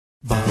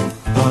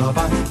Hello,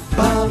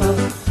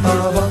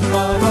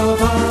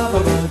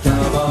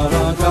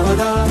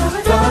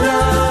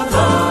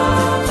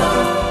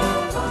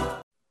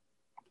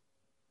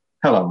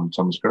 I'm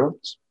Thomas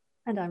Groves.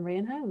 And I'm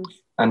Rhian Holmes.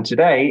 And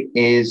today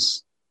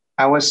is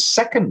our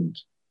second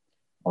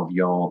of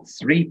your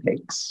three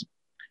picks.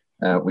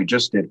 We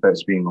just did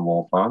Birds Being a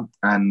Wallflower,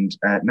 and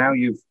now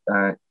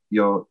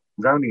you're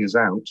rounding us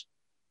out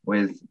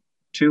with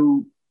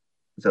two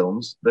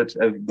films that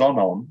have gone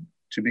on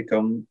to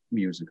become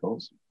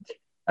musicals.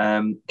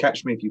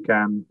 Catch Me If You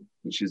Can,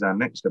 which is our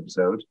next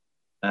episode.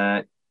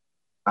 I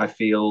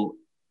feel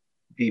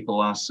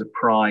people are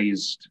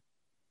surprised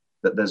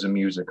that there's a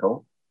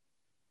musical.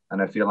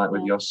 And I feel like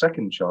with your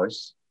second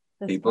choice,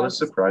 people are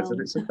surprised that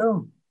it's a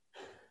film.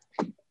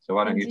 So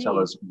why don't you tell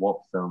us what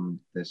film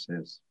this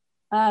is?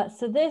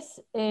 So this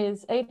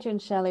is Adrian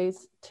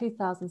Shelley's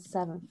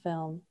 2007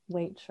 film,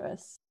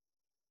 Waitress.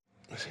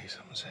 Say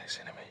something sexy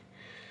to me.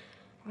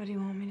 What do you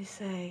want me to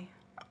say?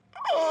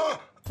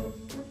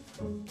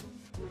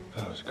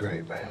 That was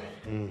great,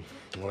 baby.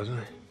 Wasn't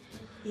it?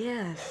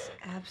 Yes,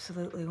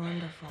 absolutely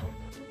wonderful.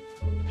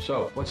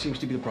 So, what seems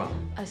to be the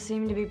problem? I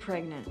seem to be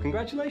pregnant.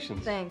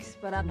 Congratulations. Thanks,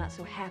 but I'm not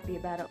so happy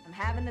about it. I'm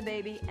having the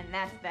baby, and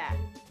that's that.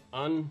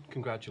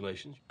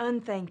 Uncongratulations.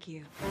 Unthank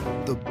you.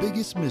 The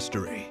biggest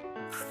mystery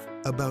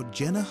about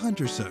Jenna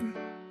Hunterson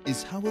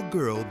is how a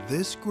girl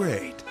this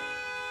great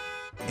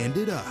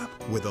ended up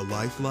with a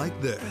life like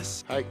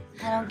this. Hi.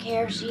 I don't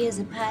care if she is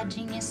a pie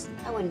genius.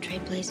 I wouldn't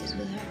trade places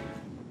with her.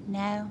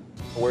 No.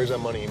 Where's that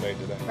money you made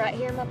today? Right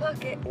here in my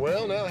pocket.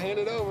 Well, now hand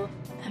it over.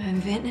 I'm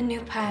inventing a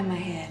new pie in my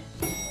head.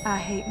 I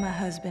hate my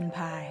husband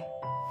pie.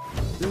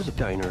 There's a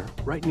diner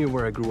right near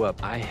where I grew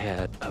up. I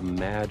had a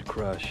mad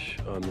crush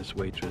on this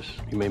waitress.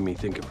 You made me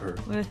think of her.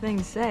 What do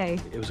things say?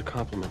 It was a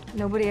compliment.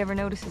 Nobody ever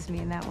notices me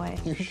in that way.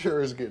 You sure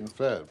is getting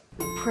fed.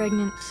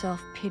 Pregnant,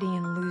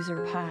 self-pitying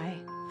loser pie.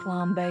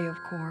 Flambe, of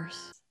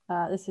course.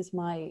 This is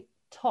my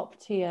top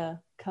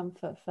tier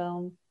comfort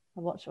film.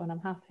 I watch it when I'm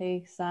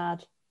happy,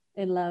 sad,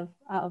 in love,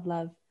 out of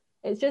love.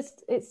 It's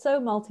so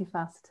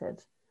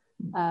multifaceted.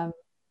 So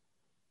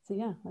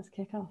yeah, let's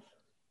kick off.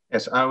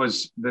 Yes,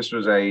 this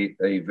was a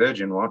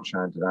virgin watch.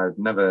 I'd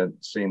never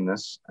seen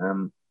this.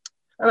 And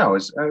it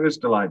was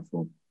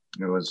delightful.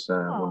 It was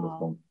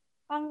wonderful.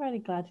 I'm really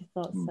glad you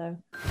thought so.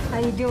 How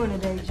you doing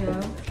today, Joe?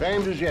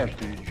 Same as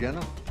yesterday,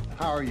 Jenna.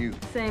 How are you?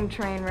 Same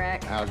train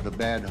wreck. How's the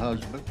bad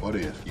husband? What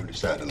if you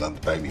decide to love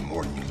the baby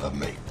more than you love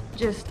me?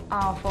 Just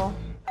awful.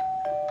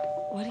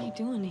 What are you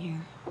doing here?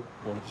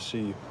 Wanted to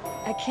see you.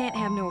 I can't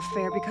have no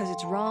affair because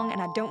it's wrong,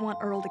 and I don't want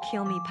Earl to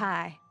kill me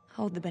pie.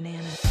 Hold the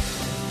banana.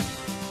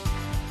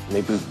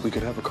 Maybe we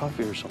could have a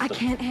coffee or something. I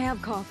can't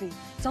have coffee.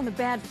 It's on the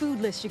bad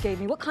food list you gave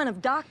me. What kind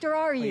of doctor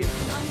are you?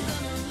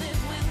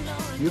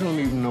 You don't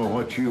even know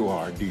what you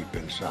are deep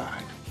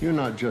inside. You're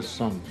not just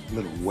some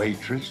little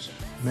waitress.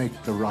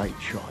 Make the right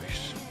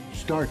choice.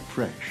 Start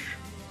fresh.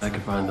 I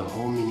could find the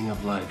whole meaning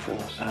of life in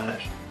those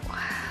eyes.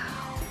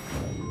 Wow.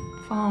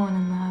 Falling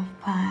in love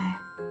pie.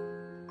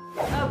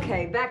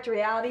 Okay, back to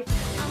reality.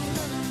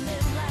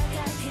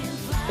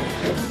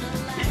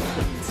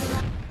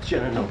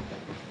 Jenna, no.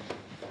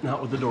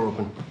 Not with the door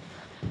open.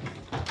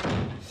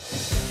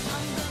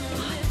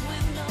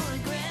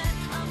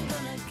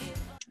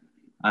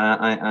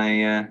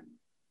 I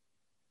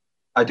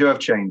do have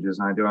changes.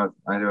 I do have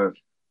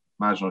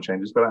marginal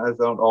changes, but I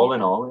thought all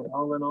in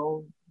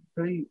all,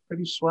 pretty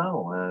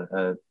swell.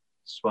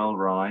 Swell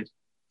ride,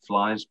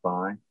 flies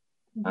by.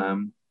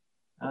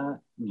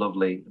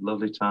 Lovely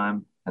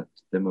time at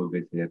the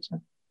movie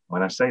theatre.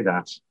 When I say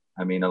that,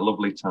 I mean a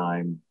lovely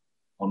time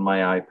on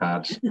my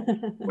iPad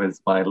with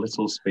my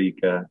little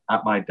speaker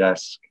at my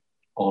desk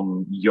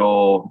on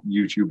your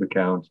YouTube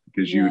account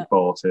because you'd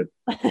bought it.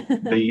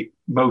 The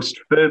most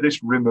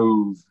furthest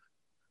remove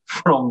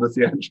from the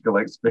theatrical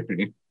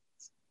experience.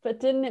 But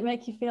didn't it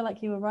make you feel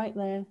like you were right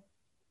there?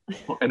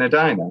 In a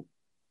diner?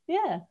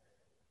 Yeah.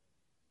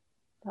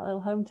 That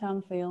little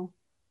hometown feel.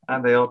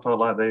 And they all talk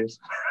like this.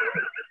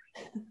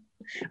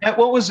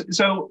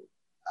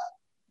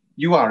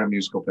 You are a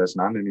musical person.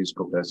 I'm a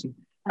musical person.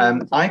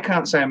 I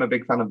can't say I'm a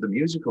big fan of the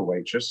musical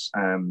Waitress.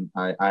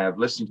 I have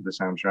listened to the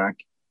soundtrack.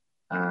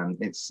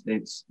 It's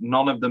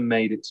none of them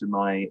made it to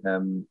my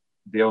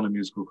the only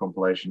musical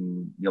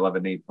compilation you'll ever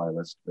need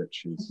playlist,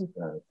 which is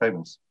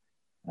famous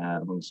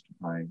amongst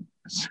my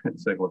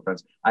circle of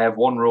friends. I have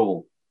one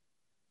rule: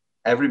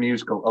 every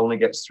musical only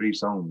gets 3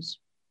 songs.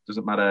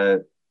 Doesn't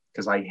matter,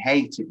 because I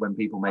hate it when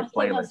people make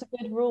playlists. That's a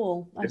good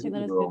rule. I think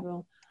that is a good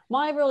rule.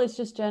 My rule is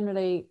just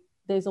generally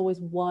there's always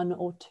 1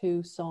 or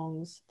 2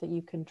 songs that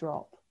you can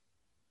drop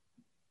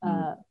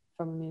from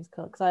a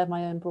musical, because I have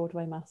my own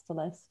Broadway master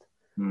list.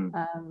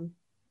 And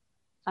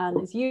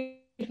it's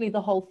usually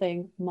the whole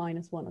thing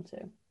minus 1 or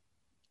 2.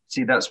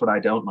 See, that's what I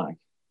don't like.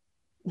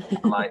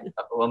 I'm like,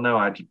 well, no,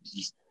 I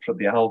just put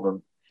the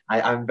album.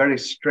 I'm very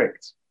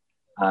strict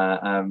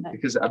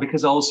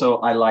because also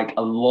I like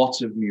a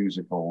lot of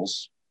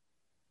musicals,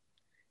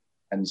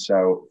 and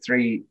so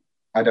 3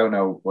 I don't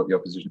know what your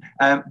position.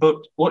 But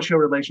what's your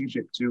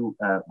relationship to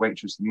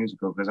Waitress the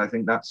musical? Because I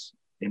think that's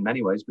in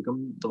many ways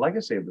become the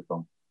legacy of the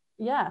film.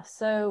 Yeah,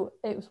 so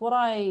it was what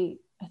I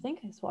think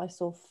it's what I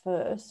saw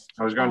first.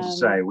 I was going to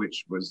say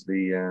which was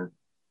the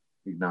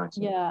Igniter.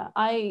 Yeah,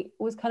 I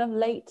was kind of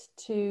late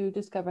to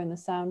discovering the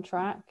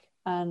soundtrack,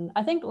 and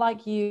I think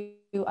like you,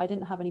 I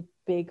didn't have any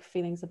big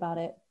feelings about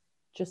it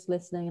just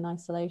listening in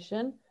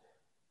isolation.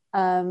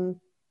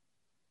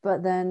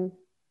 But then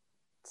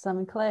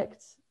something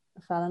clicked,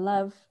 I fell in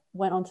love,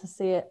 went on to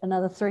see it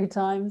another 3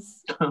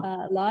 times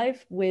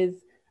live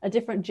with a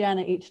different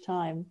Jenna each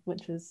time,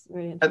 which was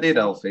really interesting. At the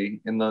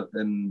Adelphi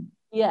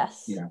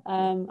Yes. Yeah.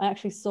 I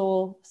actually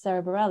saw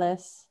Sarah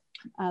Bareilles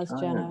as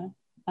Jenna,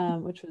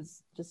 which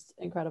was just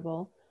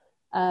incredible.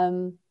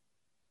 And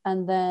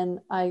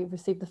then I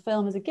received the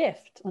film as a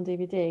gift on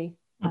DVD,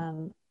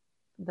 and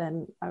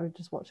then I would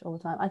just watch it all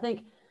the time. I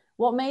think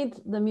what made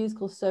the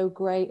musical so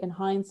great in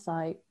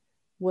hindsight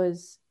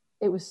was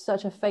it was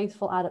such a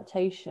faithful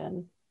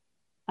adaptation,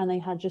 and they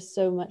had just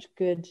so much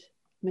good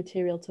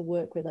material to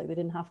work with. Like, they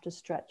didn't have to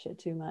stretch it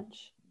too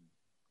much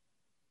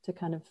to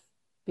kind of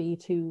be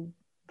too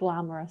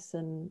glamorous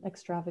and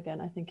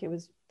extravagant. I think it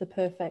was the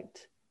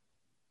perfect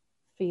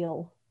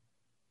feel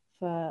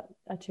for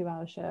a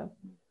 2-hour show.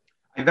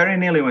 I very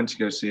nearly went to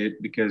go see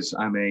it because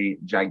I'm a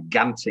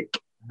gigantic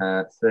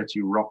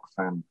 30 Rock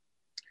fan.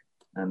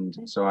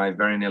 And so I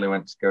very nearly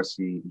went to go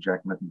see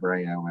Jack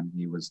Brea when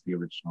he was the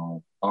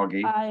original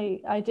Augie.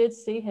 I did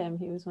see him.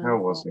 He was wonderful.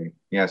 How was he?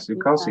 Yes, of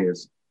course he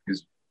is.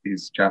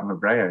 He's Jack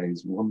Brea.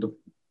 He's wonderful.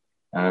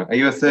 Are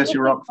you a 30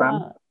 Rock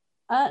fan?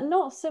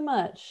 Not so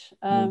much,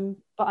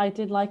 but I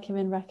did like him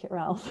in Wreck-It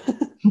Ralph.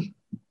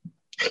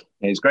 Yeah,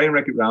 he's great in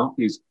Wreck-It Ralph.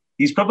 He's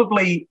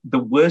probably the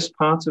worst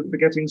part of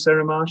Forgetting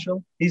Sarah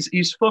Marshall.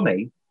 He's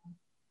funny,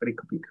 but he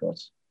could be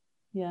cut.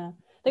 Yeah.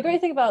 The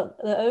great thing about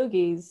the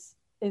Ogies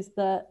is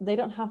that they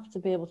don't have to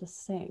be able to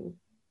sing.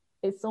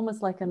 It's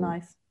almost like a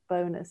nice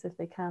bonus if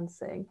they can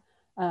sing.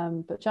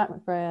 But Jack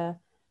McBrayer,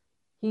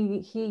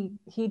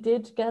 he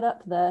did get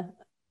up there.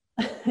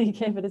 He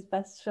gave it his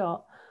best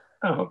shot.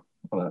 Oh,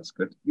 well, that's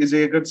good. Is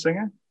he a good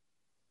singer?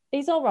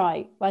 He's all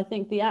right, but I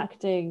think the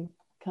acting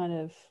kind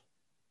of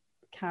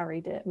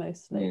carried it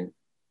mostly. Yeah.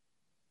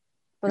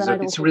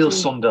 But It's a real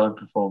Sondheim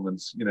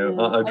performance. You know,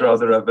 Yeah. I'd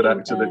rather have an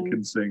actor that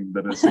can sing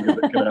than a singer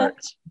that can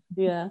act.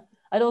 Yeah.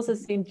 I'd also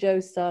seen Joe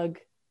Sugg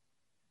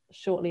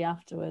shortly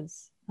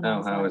afterwards.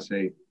 Oh, how was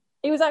he?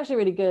 He was actually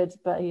really good,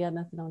 but he had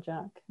nothing on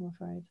Jack, I'm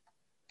afraid.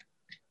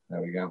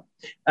 There we go.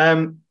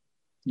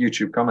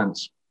 YouTube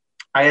comments.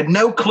 I had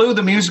no clue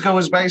the musical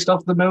was based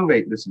off the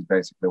movie. This is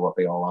basically what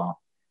they all are.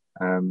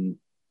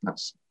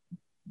 That's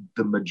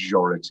the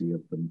majority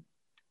of them.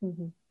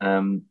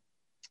 Mm-hmm.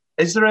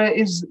 Is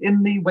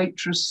in the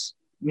Waitress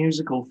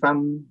musical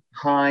fan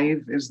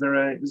hive? Is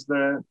there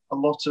a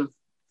lot of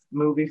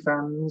movie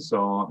fans,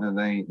 or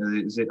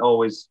is it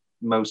always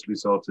mostly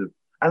sort of?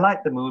 I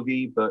like the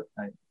movie, but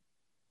I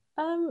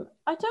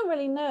don't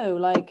really know.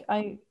 Like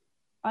I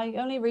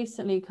only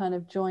recently kind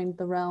of joined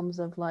the realms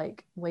of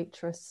like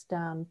Waitress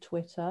stan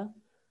Twitter,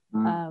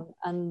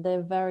 and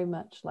they're very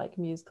much like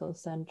musical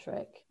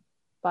centric,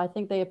 but I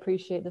think they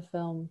appreciate the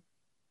film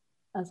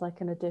as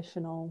like an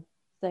additional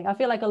thing. I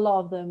feel like a lot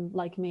of them,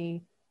 like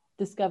me,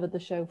 discovered the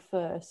show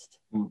first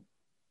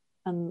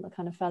and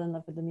kind of fell in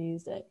love with the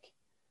music.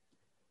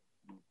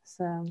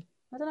 So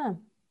I don't know.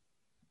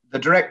 The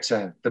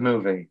director, the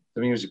movie,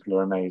 the musical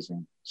are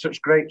amazing.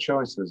 Such great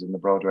choices in the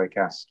Broadway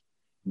cast.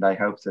 And I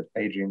hope that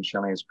Adrian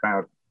Shelley is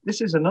proud.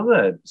 This is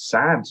another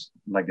sad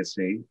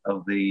legacy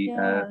of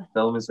the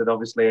film, is that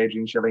obviously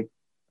Adrian Shelley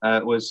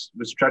was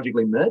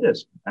tragically murdered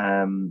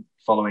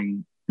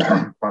following,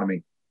 pardon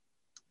me,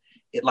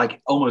 it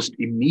like almost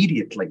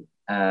immediately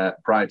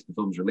prior to the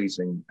film's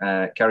releasing.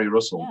 Kerry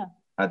Russell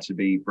had to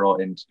be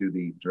brought in to do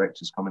the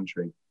director's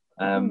commentary.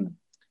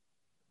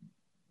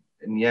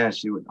 And yeah,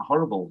 she was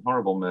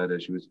horrible murder.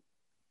 She was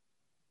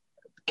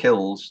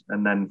killed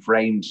and then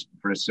framed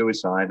for a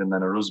suicide, and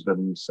then her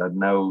husband said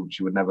no,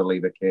 she would never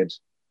leave a kid.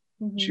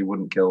 She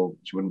wouldn't kill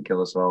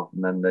herself.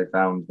 And then they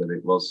found that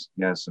it was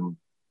some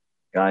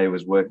guy who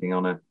was working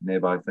on a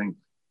nearby thing.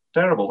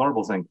 Terrible,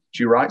 horrible thing.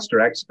 She writes,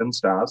 directs, and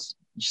stars.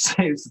 She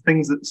says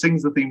things that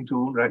sings the theme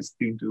tune, writes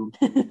the theme tune.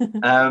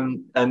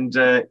 And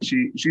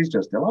she's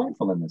just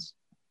delightful in this.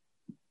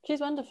 She's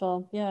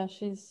wonderful. Yeah,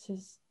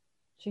 she's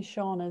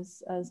Sean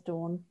as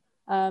Dawn.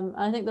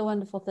 I think the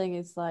wonderful thing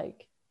is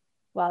like,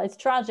 well, it's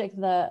tragic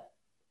that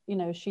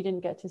she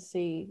didn't get to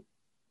see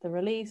the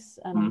release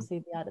and see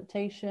the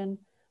adaptation,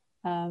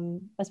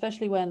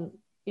 especially when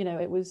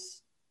it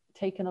was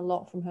taken a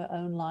lot from her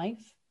own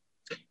life.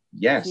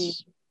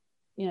 Yes.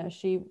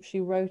 She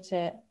wrote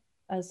it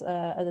as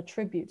a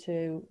tribute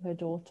to her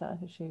daughter,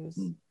 who she was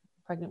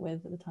pregnant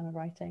with at the time of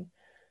writing.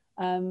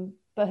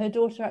 But her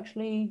daughter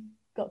actually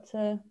got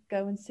to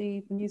go and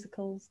see the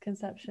musical's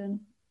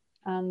conception,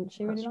 and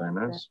she really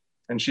liked it.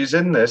 And she's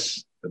in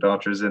this. The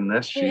daughter is in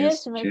this. She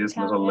is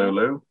little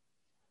Lulu,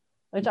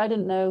 which I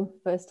didn't know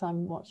first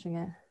time watching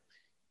it.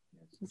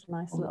 It's a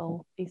nice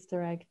little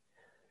Easter egg.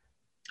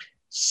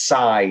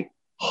 sigh,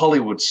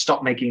 Hollywood,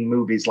 stop making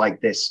movies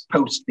like this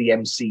post the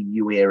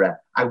MCU era.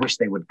 I wish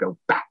they would go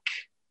back.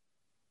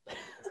 And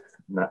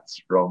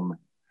that's from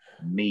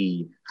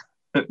me.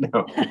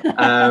 No.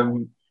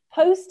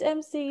 Post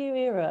MCU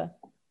era.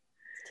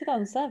 It's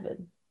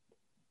 2007.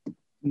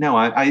 No,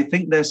 I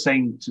think they're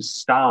saying to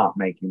start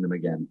making them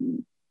again.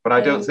 But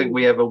I don't think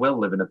we ever will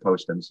live in a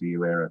post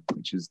MCU era,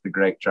 which is the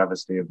great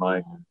travesty of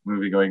my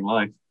movie going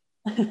life.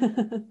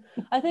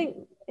 I think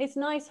it's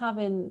nice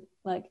having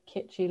like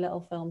kitschy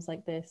little films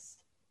like this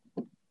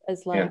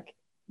as like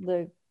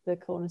the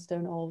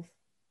cornerstone of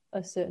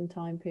a certain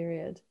time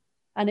period.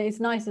 And it's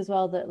nice as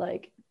well that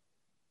like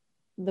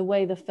the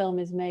way the film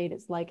is made,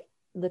 it's like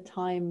the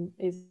time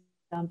is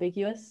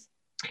ambiguous.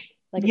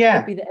 Like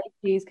it could be the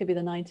 80s, could be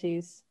the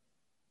 90s.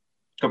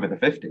 Could be the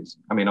 50s.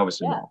 I mean,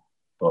 obviously not.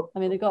 But I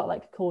mean, they've got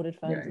like corded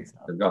phones and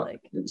stuff.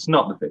 It's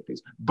not the 50s,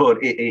 but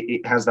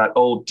it has that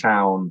old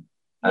town,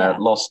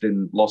 lost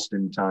in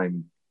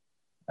time.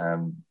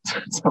 Sound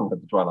like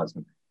the Twilight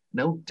Zone.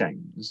 No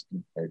time, just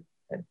a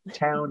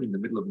town in the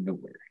middle of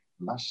nowhere,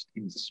 lost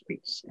in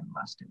space and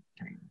lost in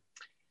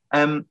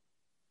time.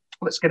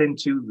 Let's get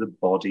into the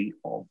body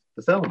of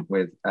the film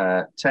with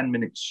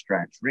 10-minute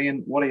stretch.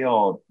 Rhian, what are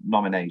your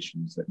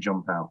nominations that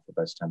jump out for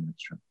best 10-minute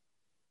stretch?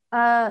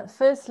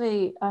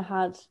 Firstly, I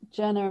had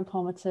Jenna and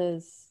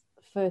Pomater's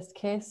first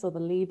kiss, or the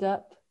lead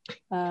up,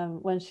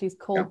 when she's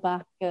called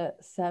back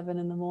at 7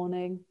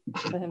 a.m.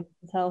 for him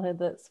to tell her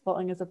that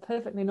spotting is a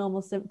perfectly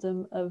normal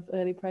symptom of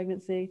early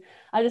pregnancy.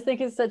 I just think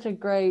it's such a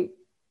great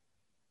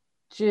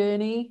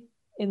journey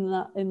in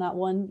that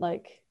one,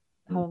 like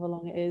however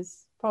long it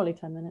is, probably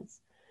 10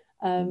 minutes,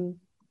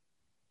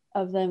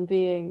 of them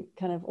being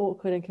kind of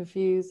awkward and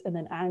confused, and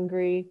then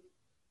angry,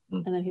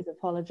 and then he's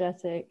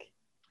apologetic.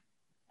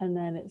 And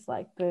then it's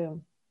like,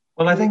 boom.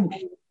 Well, I think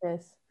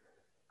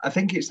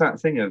it's that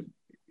thing of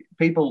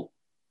people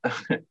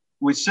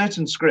with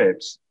certain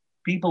scripts,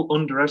 people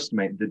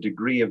underestimate the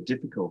degree of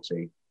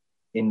difficulty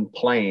in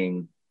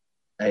playing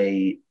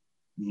a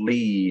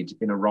lead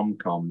in a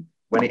rom-com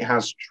when it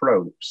has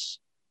tropes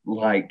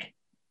like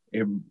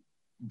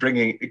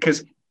bringing,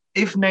 because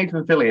if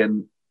Nathan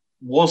Fillion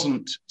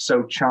wasn't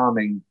so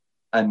charming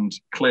and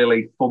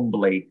clearly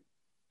fumbly,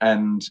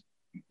 and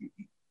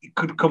it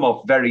could come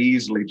off very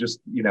easily just,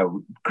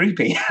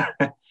 creepy.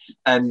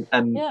 and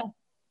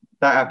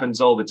that happens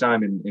all the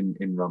time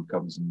in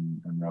rom-coms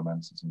and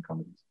romances and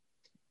comedies.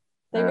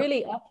 They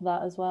really up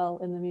that as well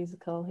in the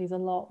musical. He's a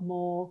lot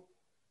more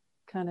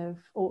kind of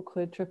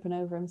awkward, tripping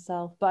over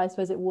himself, but I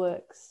suppose it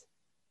works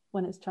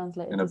when it's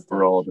translated in a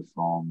broader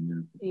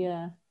form.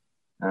 Yeah.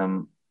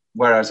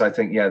 Whereas I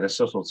think, the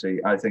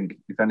subtlety, I think,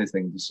 if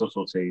anything, the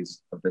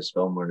subtleties of this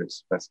film were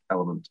its best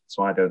element.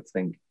 So I don't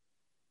think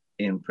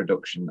in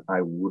production I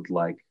would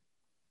like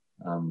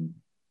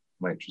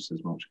Waitress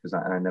as much, because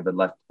I never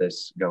left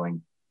this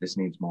going, this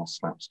needs more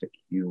slapstick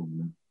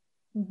humor.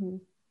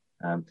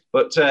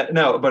 But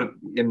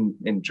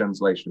in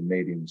translation of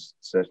mediums,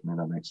 certainly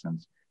that makes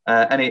sense.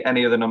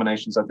 Any other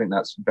nominations? I think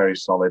that's very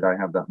solid. I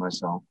have that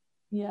myself.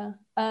 Yeah.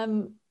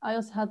 I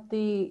also had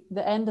the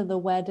end of the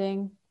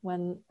wedding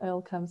when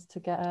Earl comes to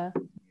get her,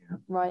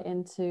 right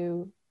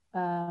into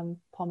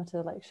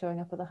Pomater like showing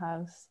up at the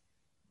house,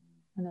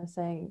 and they're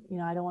saying,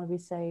 I don't want to be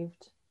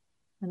saved,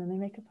 and then they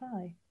make a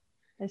pie.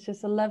 It's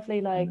just a lovely,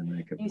 like,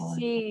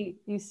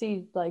 you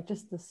see like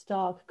just the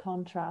stark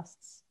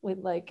contrasts with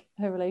like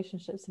her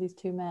relationships to these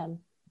two men,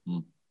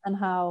 and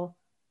how,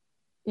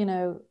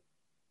 the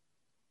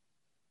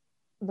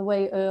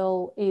way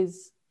Earl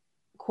is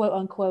quote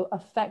unquote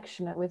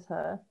affectionate with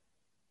her,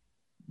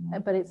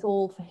 but it's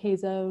all for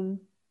his own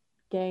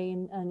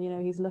gain, and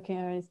he's looking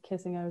at her and he's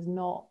kissing her, is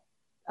not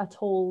at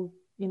all,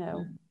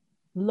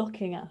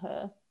 looking at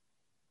her.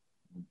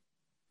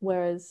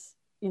 Whereas,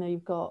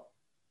 you've got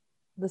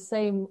the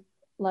same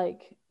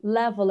like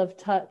level of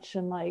touch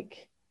and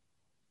like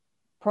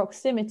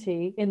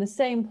proximity in the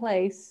same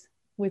place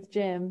with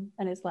Jim,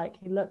 and it's like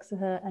he looks at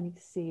her and he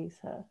sees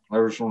her.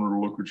 I just wanted to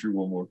look at you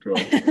one more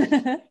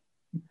time.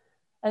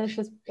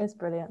 And it's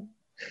brilliant.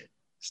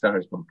 Star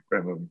is Born,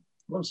 great movie.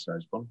 Love Star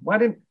is Born.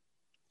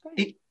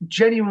 It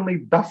genuinely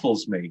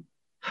baffles me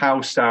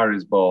how Star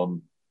is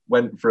Born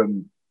went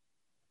from,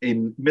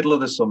 in middle of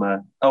the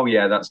summer,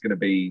 that's going to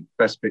be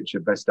best picture,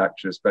 best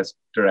actress, best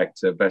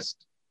director,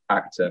 best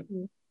actor,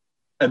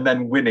 and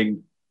then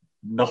winning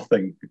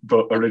nothing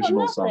but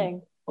original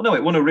song. Well, no,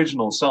 it won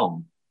original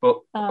song, but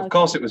of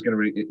course it was going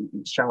to be,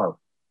 it's shallow.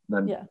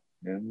 And then,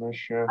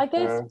 I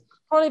guess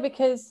probably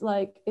because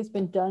like it's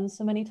been done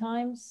so many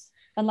times,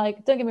 and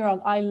like, don't get me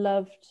wrong, I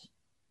loved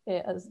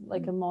it as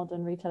like a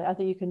modern retelling. I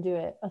think you can do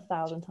it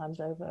 1,000 times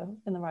over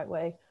in the right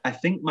way. I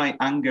think my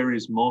anger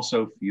is more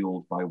so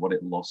fueled by what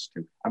it lost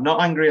to. I'm not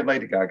angry at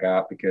Lady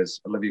Gaga, because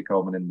Olivia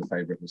Colman in The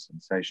Favourite was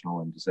sensational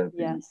and deserved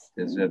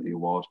the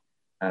award.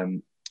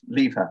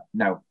 Leave her.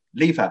 No,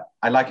 leave her.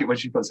 I like it when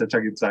she puts her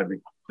tongue inside me.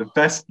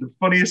 The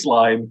funniest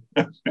line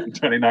of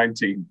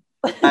 2019.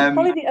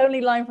 Probably the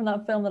only line from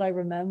that film that I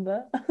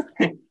remember.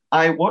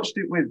 I watched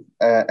it with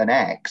an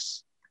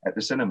ex at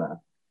the cinema,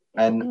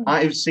 And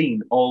I've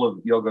seen all of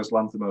Yorgos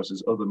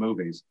Lanthimos' other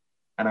movies,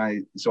 and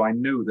I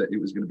knew that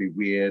it was going to be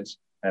weird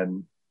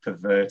and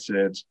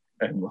perverted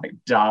and like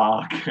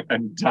dark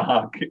and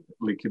darkly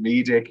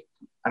comedic.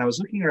 And I was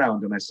looking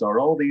around and I saw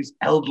all these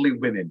elderly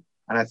women,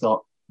 and I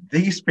thought,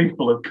 these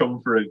people have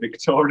come for a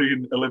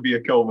Victorian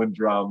Olivia Colman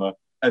drama,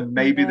 and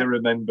maybe they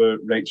remember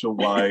Rachel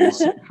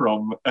Weisz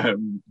from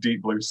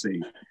Deep Blue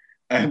Sea.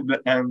 And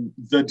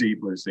The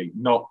Deep Blue Sea,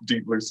 not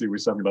Deep Blue Sea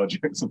with Samuel L.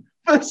 Jackson.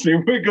 Firstly,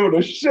 we're going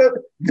to shut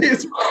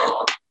this.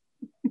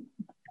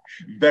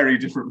 Very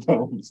different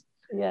films.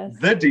 Yes.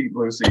 The Deep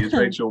Blue Sea is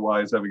Rachel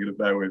Weisz having an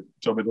affair with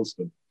Tom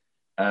Hiddleston.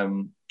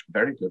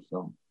 Very good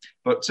film.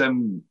 But I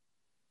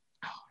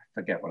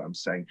forget what I'm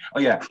saying. Oh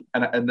yeah,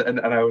 and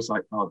I was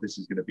like, oh, this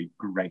is going to be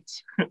great.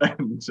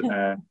 And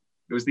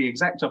it was the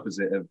exact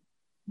opposite of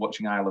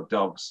watching Isle of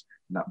Dogs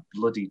and that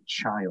bloody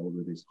child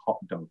with his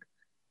hot dog.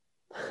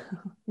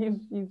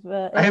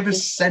 I have a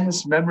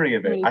sense memory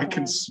of it. I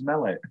can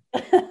smell it.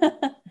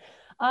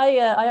 I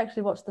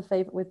actually watched The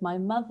Favourite with my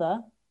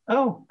mother.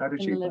 Oh, how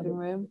did she? In the living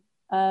room.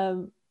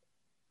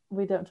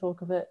 We don't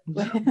talk of it.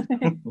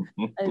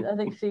 I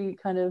think she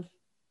kind of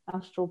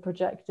astral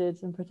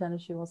projected and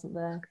pretended she wasn't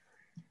there.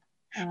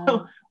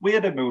 Well, we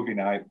had a movie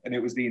night, and it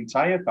was the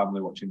entire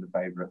family watching The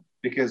Favourite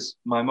because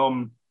my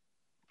mum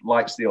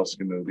likes the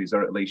Oscar movies,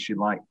 or at least she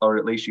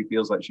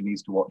feels like she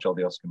needs to watch all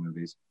the Oscar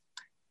movies.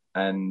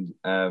 And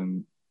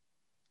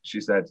she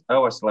said,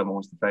 oh, I still haven't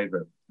watched The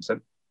Favourite. I said,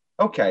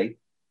 okay,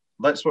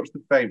 let's watch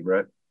The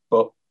Favourite,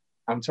 but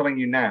I'm telling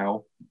you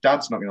now,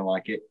 Dad's not going to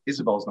like it,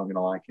 Isabel's not going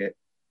to like it.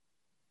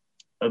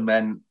 And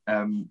then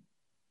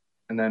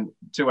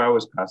 2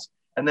 hours passed,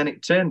 and then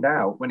it turned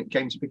out, when it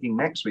came to picking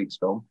next week's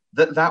film,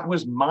 that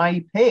was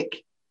my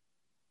pick.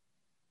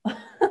 It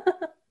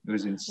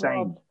was insane.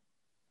 Rob.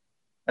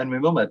 And my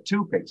mum had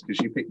 2 picks because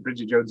she picked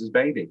Bridget Jones's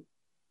Baby.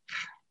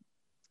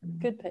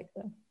 Good pick,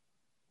 though.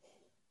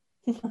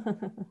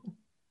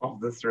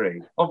 Of the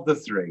three.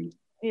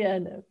 Yeah,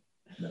 no.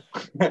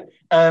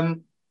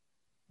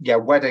 Yeah,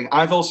 wedding.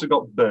 I've also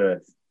got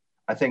birth.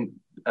 I think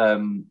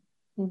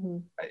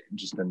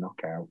just the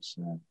knockouts,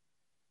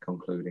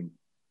 concluding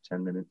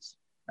 10 minutes.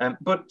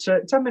 But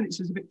 10 minutes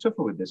is a bit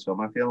tougher with this film.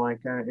 I feel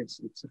like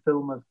it's a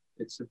film of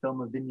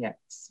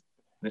vignettes.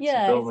 It's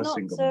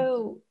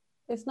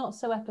not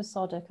so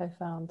episodic. I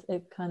found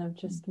it kind of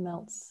just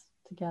melts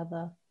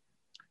together.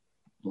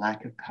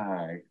 Like a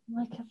pie.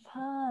 Like a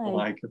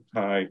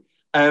pie.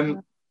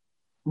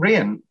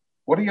 Rhian,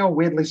 what are your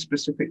weirdly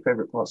specific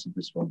favourite parts of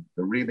this one?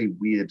 The really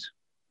weird,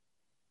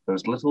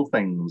 those little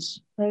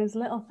things. Those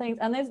little things,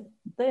 and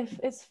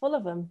it's full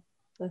of them.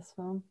 This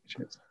film.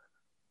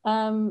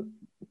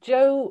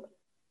 Joe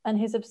and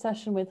his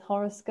obsession with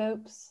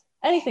horoscopes.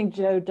 Anything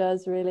Joe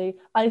does, really.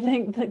 I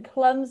think the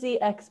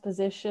clumsy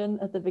exposition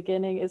at the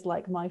beginning is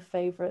like my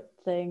favourite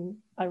thing.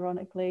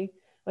 Ironically,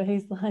 where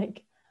he's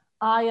like,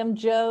 I am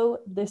Joe,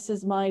 this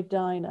is my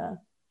diner.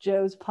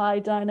 Joe's Pie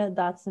Diner,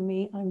 that's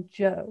me, I'm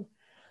Joe.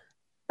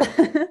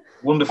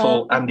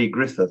 Wonderful Andy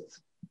Griffith,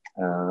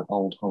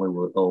 old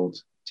Hollywood,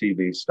 old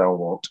TV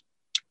stalwart.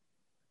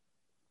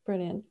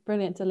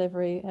 Brilliant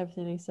delivery,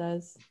 everything he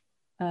says.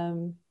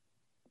 I'm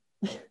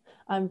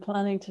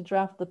planning to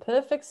draft the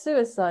perfect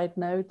suicide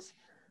note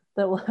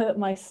that will hurt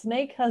my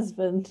snake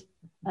husband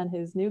and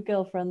his new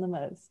girlfriend the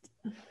most.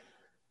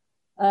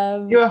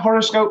 You're a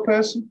horoscope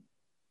person?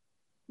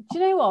 Do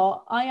you know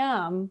what? I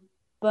am,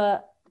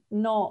 but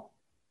not,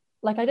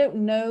 like, I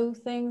don't know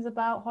things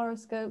about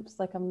horoscopes.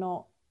 Like, I'm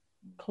not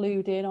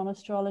clued in on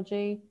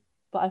astrology,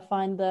 but I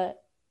find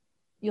that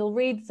you'll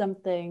read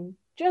something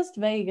just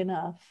vague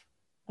enough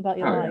about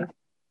your life,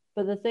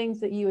 but the things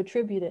that you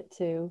attribute it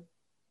to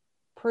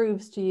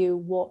proves to you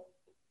what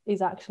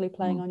is actually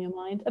playing on your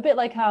mind. A bit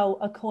like how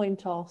a coin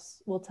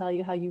toss will tell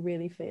you how you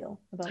really feel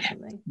about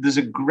something. There's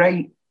a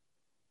great,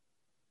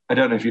 I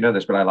don't know if you know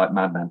this, but I like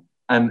Mad Men.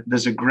 And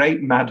there's a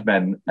great Mad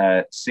Men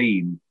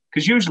scene,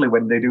 because usually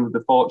when they do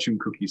the fortune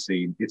cookie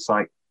scene, it's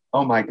like,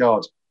 oh my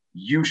God,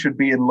 you should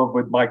be in love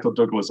with Michael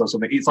Douglas or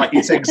something. It's like,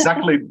 it's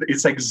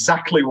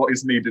exactly what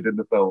is needed in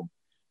the film.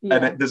 Yeah.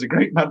 And there's a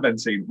great Mad Men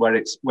scene where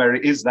it's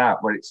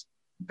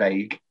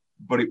vague,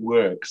 but it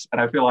works.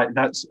 And I feel like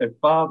that's a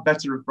far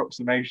better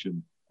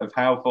approximation of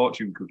how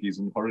fortune cookies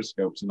and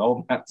horoscopes and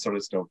all that sort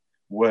of stuff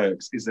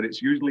works, is that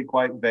it's usually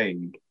quite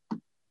vague.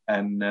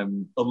 And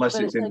unless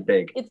it's in like,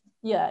 big.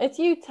 It's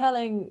you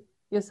telling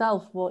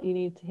yourself what you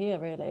need to hear,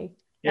 really.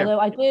 Yeah. Although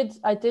I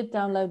did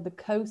download the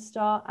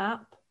CoStar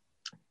app,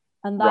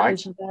 and that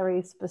is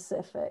very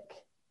specific.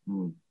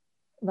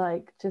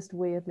 Like, just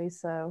weirdly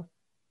so.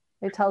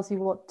 It tells you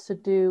what to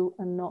do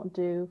and not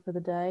do for the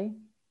day.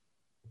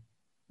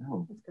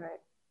 Oh. It's great.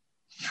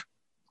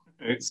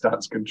 It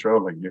starts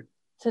controlling you.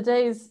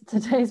 Today's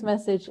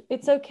message,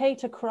 it's okay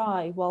to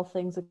cry while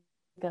things are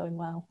going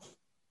well.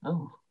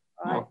 Oh.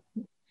 Right.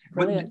 Oh.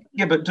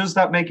 But does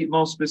that make it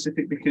more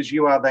specific because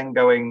you are then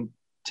going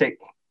tick,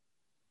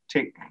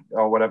 tick,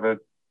 or whatever?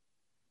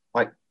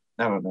 Like,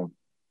 I don't know.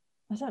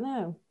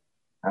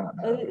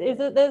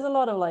 There's a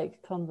lot of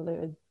like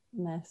convoluted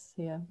mess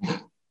here.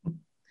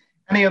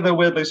 Any other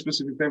weirdly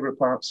specific favourite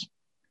parts?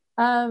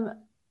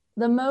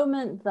 The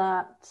moment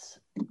that,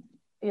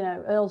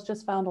 Earl's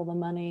just found all the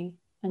money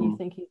and you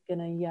think he's going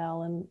to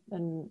yell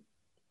and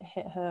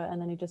hit her,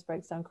 and then he just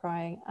breaks down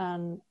crying.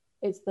 And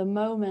it's the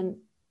moment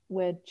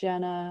where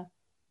Jenna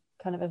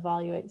kind of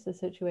evaluates the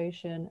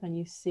situation and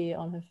you see it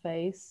on her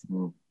face.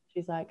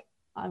 She's like,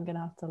 I'm going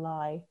to have to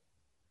lie.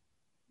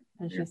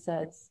 And she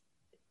says,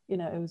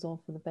 it was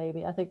all for the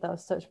baby. I think that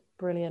was such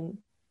brilliant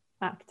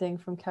acting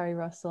from Kerry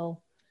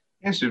Russell.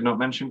 Yes, we've not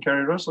mentioned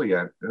Kerry Russell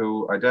yet,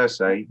 who I dare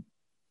say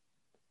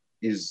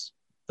is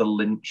the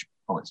lynch.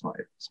 Oh, it's not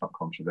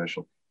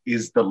controversial.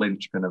 Is the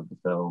linchpin of the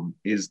film?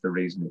 Is the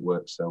reason it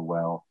works so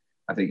well?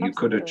 I think you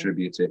could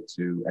attribute it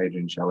to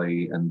Adrian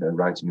Shelley and the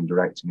writing and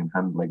directing and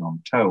handling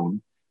on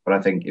tone. But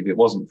I think if it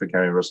wasn't for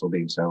Kerry Russell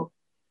being so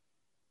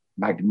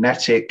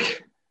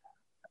magnetic,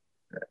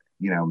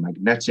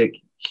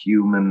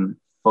 human,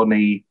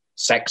 funny,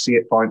 sexy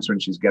at points when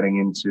she's getting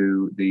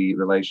into the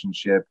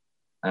relationship,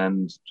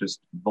 and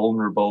just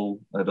vulnerable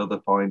at other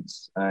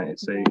points.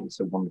 It's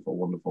a wonderful,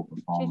 wonderful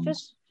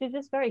performance. She's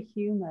just very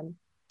human.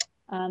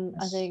 And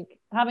I think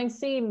having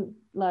seen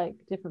like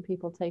different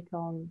people take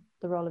on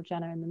the role of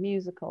Jenna in the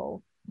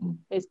musical,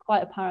 it's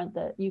quite apparent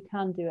that you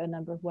can do it a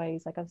number of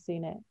ways. Like I've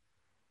seen it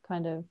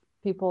kind of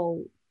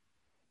people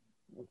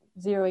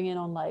zeroing in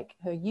on like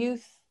her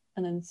youth,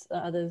 and then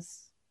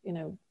others,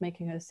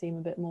 making her seem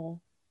a bit more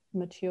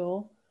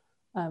mature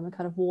and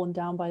kind of worn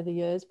down by the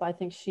years. But I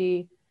think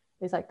she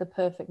is like the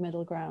perfect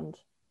middle ground.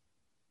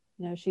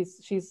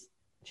 She's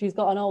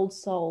got an old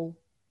soul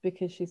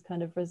because she's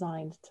kind of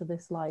resigned to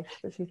this life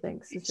that she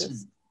thinks is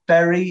just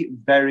very,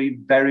 very,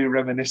 very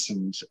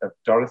reminiscent of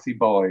Dorothy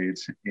Boyd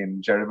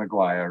in Jerry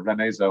Maguire,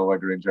 Renee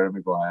Zellweger in Jerry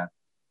Maguire,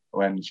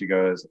 when she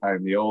goes,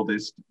 I'm the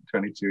oldest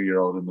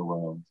 22-year-old in the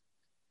world.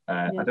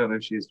 I don't know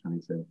if she is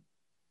 22.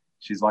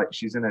 She's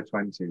in her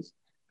 20s.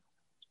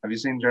 Have you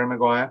seen Jerry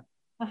Maguire?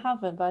 I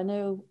haven't, but I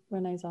know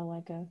Renee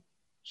Zellweger.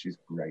 She's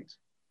great.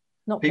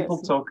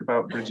 People talk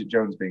about Bridget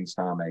Jones being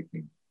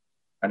star-making,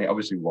 and it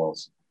obviously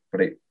was,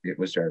 but it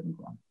was Jerry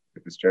Maguire.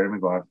 It was Jerry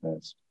Maguire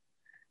first.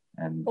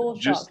 And or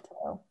just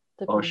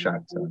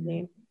Shark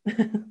Tale.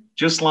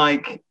 Just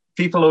like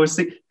people always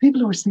think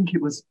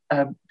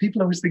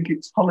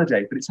it's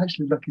Holiday, but it's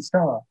actually Lucky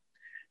Star.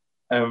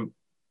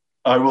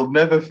 I will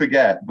never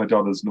forget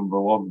Madonna's number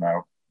one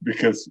now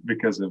because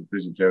of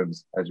Bridget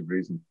Jones' Edge of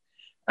Reason.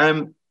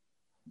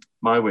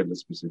 My weirdly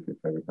specific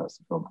favourite parts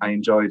of the film. I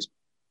enjoyed,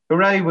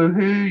 hooray,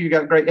 woohoo, you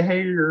got great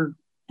hair.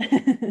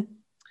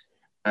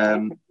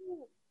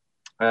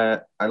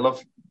 I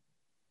love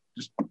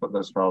just put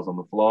those files on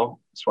the floor,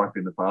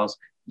 swiping the files,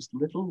 just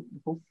little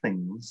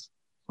things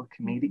for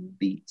comedic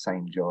beats I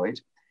enjoyed.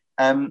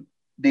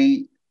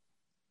 The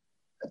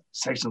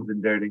say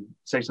something dirty,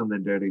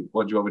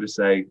 what do you want me to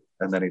say?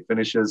 And then it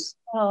finishes.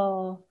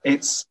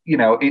 It's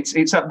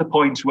it's at the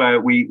point where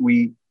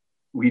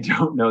we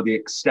don't know the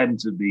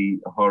extent of the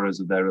horrors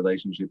of their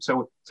relationship.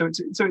 So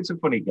it's a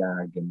funny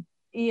gag. And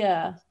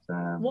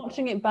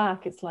watching it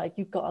back, it's like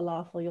you've got to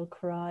laugh or you'll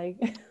cry.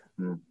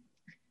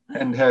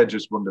 And her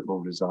just wonderful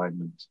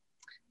resignment.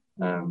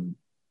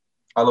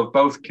 I love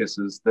both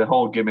kisses. The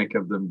whole gimmick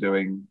of them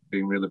being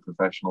really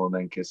professional and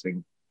then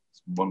kissing,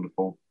 it's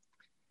wonderful.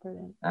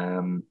 Brilliant.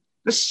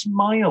 The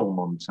smile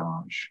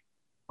montage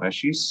where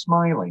she's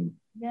smiling.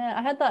 Yeah,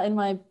 I had that in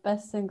my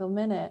best single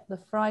minute. The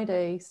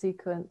Friday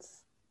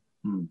sequence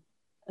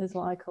is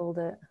what I called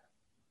it.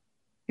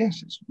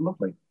 Yes, it's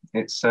lovely.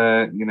 It's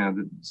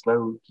the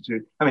slow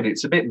to. I mean,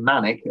 it's a bit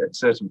manic at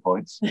certain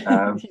points.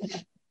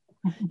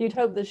 You'd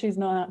hope that she's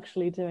not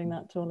actually doing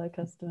that to all her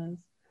customers.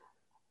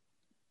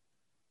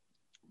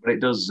 But it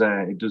does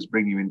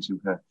bring you into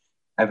her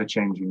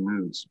ever-changing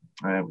moods,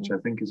 which I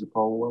think is a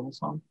Paul Weller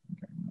song. I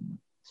can't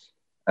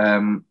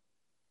remember.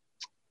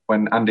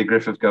 When Andy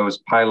Griffith goes,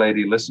 "Pie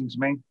Lady, listen to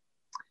me."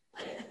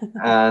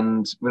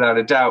 And without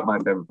a doubt, my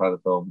favourite part of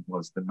the film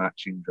was the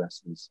matching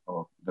dresses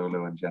of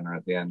Lulu and Jenna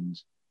at the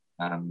end.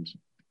 And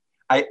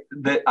I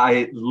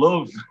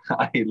love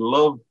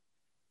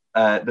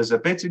there's a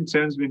bit in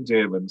Terms of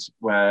Endearment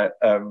where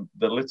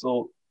the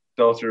little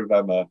daughter of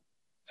Emma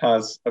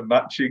has a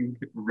matching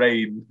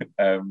rain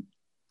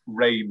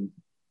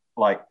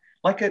like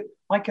a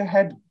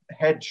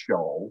head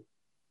shawl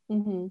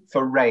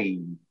for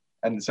rain,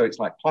 and so it's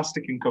like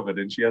plastic and covered,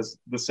 and she has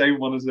the same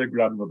one as her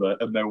grandmother,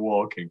 and they're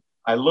walking.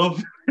 I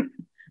love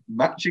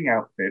matching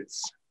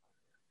outfits.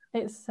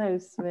 It's so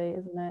sweet,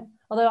 isn't it?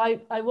 Although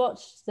I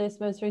watched this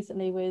most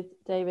recently with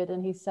David,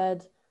 and he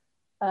said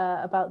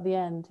about the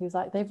end, he was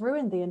like, they've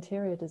ruined the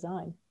interior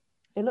design.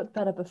 It looked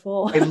better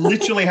before. I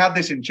literally had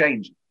this in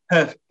change.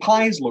 Her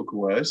pies look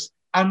worse,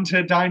 and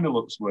her diner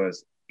looks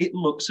worse. It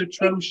looks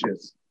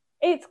atrocious.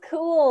 It's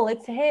cool.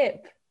 It's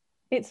hip.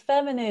 It's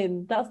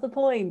feminine. That's the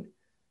point.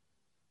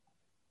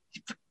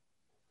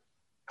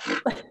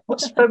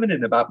 What's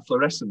feminine about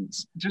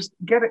fluorescence? Just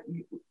get it.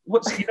 You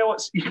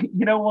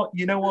know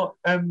what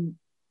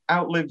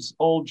outlives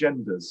all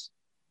genders?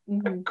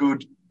 A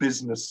good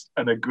business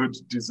and a good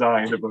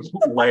design of a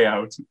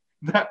layout.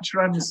 That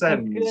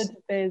transcends. A good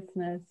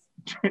business.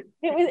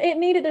 It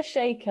needed a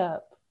shake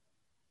up.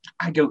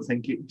 I don't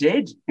think it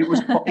did. It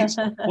was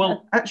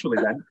well,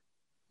 actually, then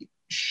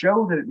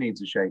show that it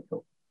needs a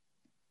shake-up.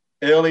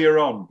 Earlier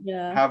on,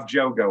 have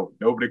Joe go,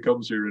 nobody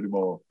comes here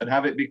anymore, and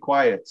have it be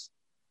quiet.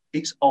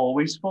 It's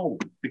always full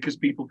because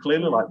people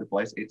clearly like the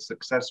place. It's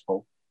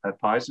successful. Her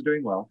pies are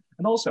doing well.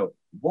 And also,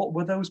 what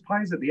were those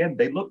pies at the end?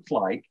 They looked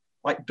like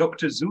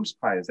Dr. Zeus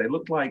pies. They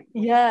looked like do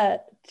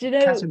you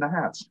know, Cat in the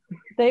Hat.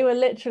 They were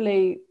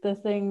literally the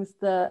things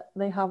that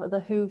they have at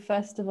the Who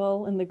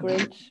festival in the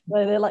Grinch,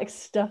 where they're like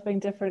stuffing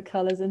different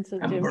colours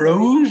into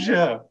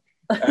ambrosia.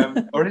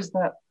 Or is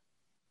that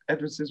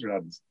Edward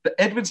Scissorhands? The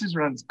Edward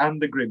Scissorhands and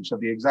the Grinch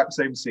have the exact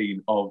same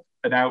scene of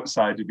an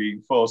outsider being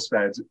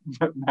force-fed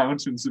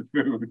mountains of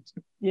food.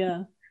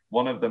 Yeah.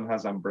 One of them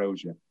has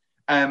ambrosia.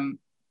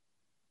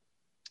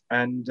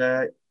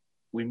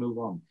 We move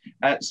on.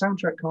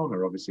 Soundtrack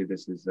corner. Obviously,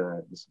 this is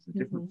a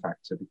different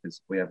factor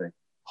because we have a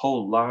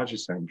whole larger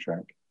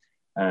soundtrack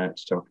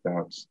to talk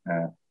about.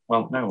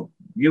 Well, no,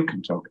 you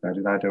can talk about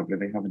it. I don't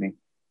really have any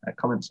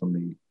comments on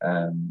the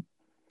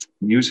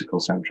musical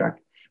soundtrack,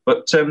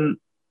 but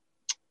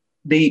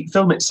the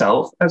film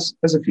itself has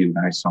a few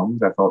nice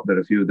songs. I thought that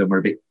a few of them were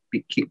a bit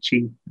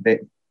kitschy, a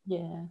bit.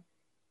 Yeah.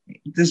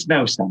 There's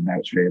no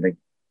standouts really.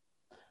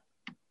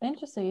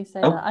 Interesting you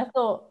say that. I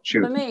thought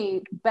shoot. For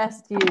me,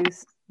 best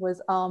use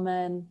was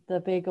Amen, the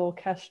big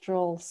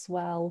orchestral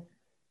swell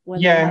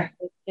when they have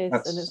the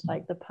kiss and it's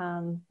like the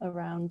pan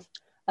around.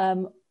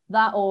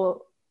 That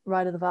or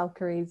Ride of the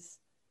Valkyries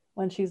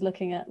when she's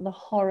looking at the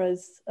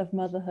horrors of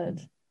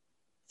motherhood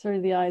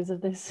through the eyes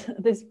of this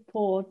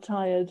poor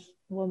tired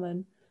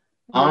woman.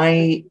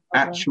 I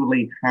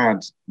actually had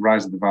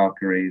Rise of the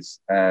Valkyries,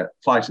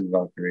 Flight of the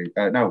Valkyries,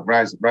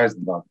 Rise of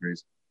the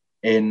Valkyries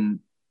in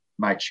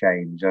my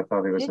change. I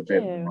thought it was a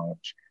bit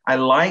much. I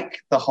like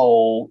the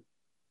whole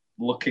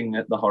looking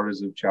at the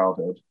horrors of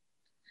childhood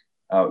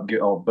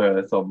or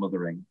birth or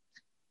mothering,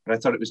 but I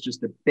thought it was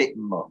just a bit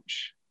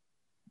much.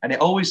 And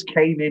it always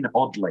came in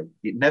oddly.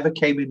 It never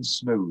came in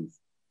smooth.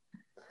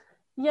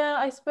 Yeah,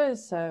 I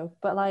suppose so.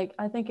 But like,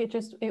 I think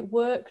it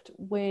worked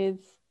with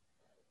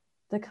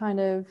the kind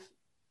of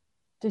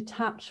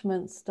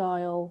detachment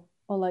style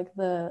or like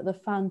the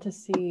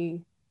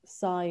fantasy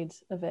side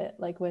of it,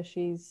 like where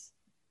she's,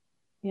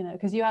 you know,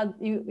 because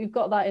you've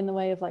got that in the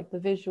way of like the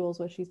visuals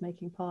where she's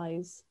making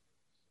pies,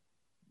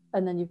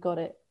 and then you've got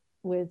it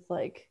with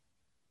like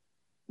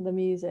the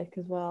music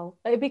as well.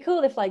 It'd be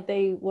cool if like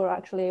they were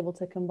actually able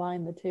to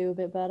combine the two a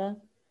bit better.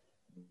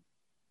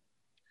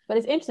 But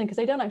it's interesting because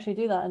they don't actually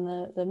do that in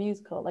the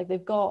musical. Like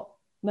they've got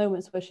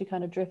moments where she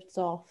kind of drifts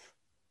off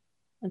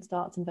and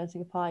starts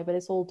inventing a pie, but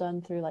it's all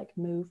done through like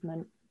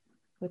movement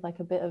with like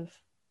a bit of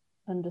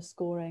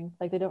underscoring.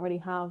 Like they don't really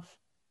have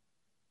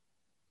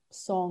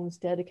songs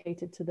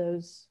dedicated to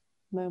those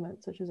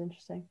moments, which was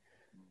interesting.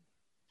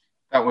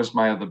 That was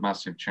my other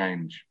massive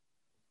change.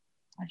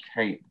 I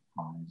hate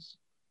pies.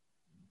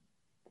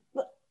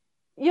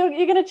 You're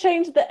going to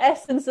change the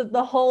essence of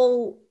the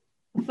whole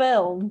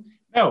film?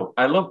 No,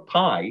 I love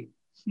pie.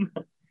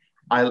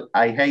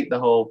 I hate the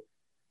whole,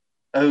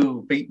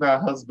 oh, beat my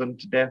husband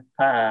to death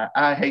pie.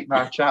 I hate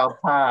my child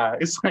pie.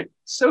 It's like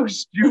so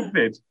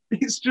stupid.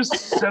 It's just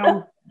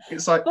so,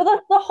 it's like. But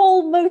that's the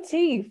whole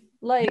motif.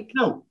 Like.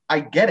 No, I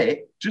get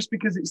it. Just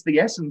because it's the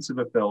essence of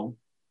a film,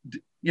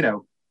 you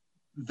know,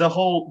 the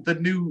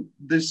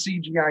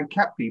CGI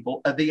cat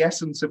people are the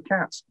essence of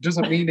cats.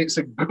 Doesn't mean it's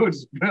a good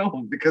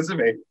film because of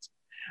it.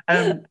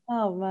 Oh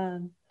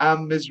man.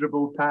 I'm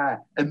miserable pie.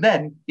 And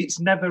then it's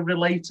never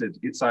related.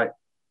 It's like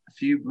a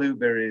few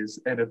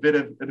blueberries and a bit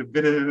of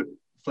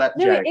flapjack.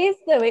 No, it is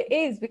though. It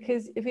is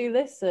because if you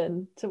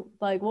listen to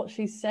like what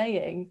she's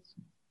saying,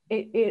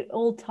 it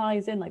all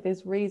ties in. Like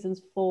there's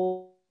reasons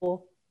for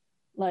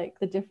like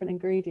the different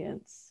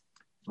ingredients.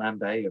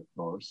 Flambe, of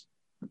course.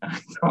 I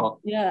thought.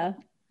 Yeah.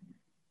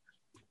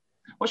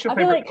 What's your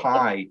favorite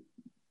pie?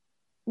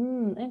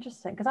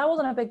 Interesting. Because I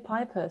wasn't a big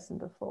pie person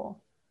before.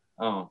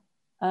 Oh.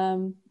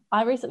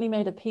 I recently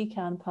made a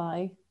pecan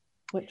pie,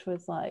 which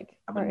was like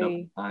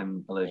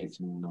I'm allergic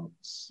to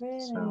nuts, really?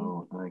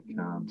 So I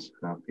can't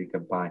have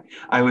pecan pie.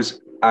 I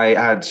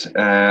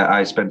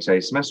spent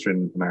a semester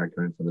in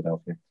America in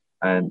Philadelphia,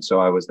 and so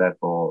I was there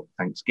for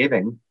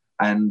Thanksgiving.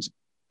 And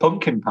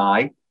pumpkin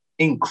pie,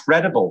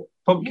 incredible.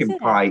 Pumpkin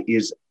pie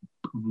is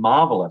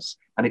marvelous,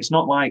 and it's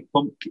not like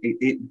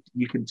pumpkin.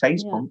 You can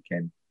taste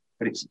pumpkin,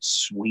 but it's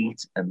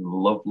sweet and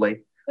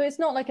lovely. But it's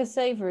not like a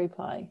savoury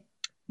pie.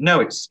 No,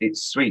 it's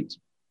sweet.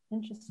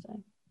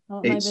 Interesting.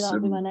 Well, maybe that'll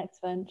be my next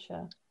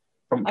venture.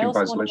 Pumpkin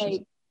pie is delicious.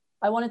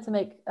 I wanted to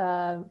make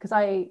because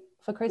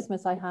for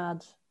Christmas I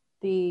had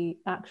the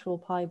actual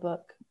pie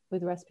book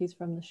with recipes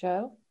from the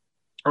show.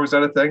 Oh, is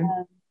that a thing?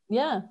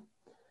 Yeah,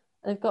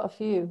 they've got a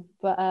few,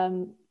 but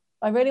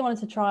I really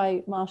wanted to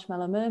try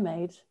Marshmallow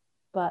Mermaid,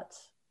 but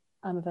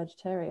I'm a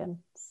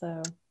vegetarian, so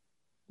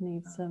I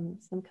need some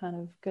kind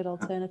of good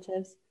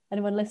alternatives.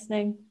 Anyone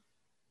listening?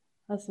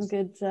 Has some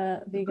good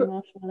vegan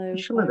marshmallow.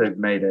 Surely they've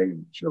made a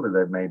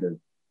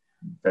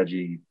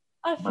veggie.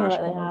 I feel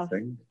like they have,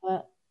 thing.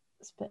 but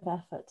it's a bit of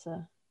effort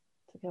to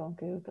To go on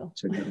Google.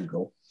 To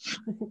Google.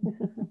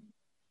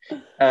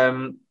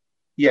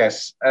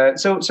 Yes.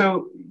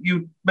 So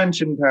you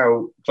mentioned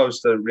how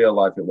close to real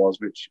life it was,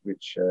 which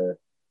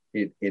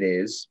it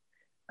is.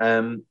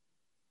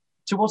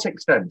 To what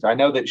extent? I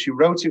know that she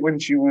wrote it when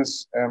she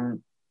was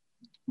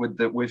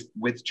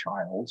with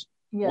child.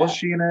 Yeah. Was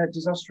she in a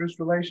disastrous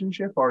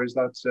relationship, or is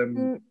that?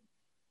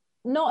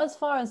 Not as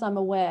far as I'm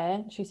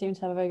aware. She seems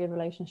to have a very good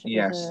relationship.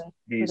 Yes,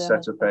 he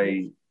set up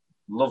a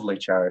lovely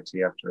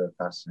charity after her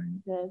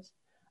passing. He did.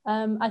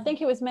 I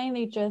think it was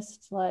mainly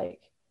just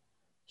like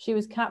she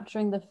was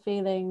capturing the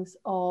feelings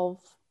of,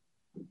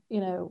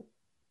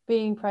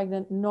 being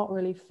pregnant, not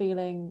really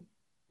feeling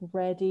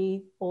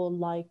ready or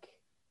like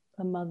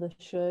a mother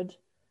should,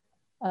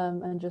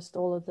 and just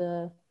all of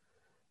the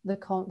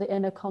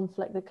inner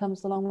conflict that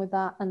comes along with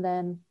that, and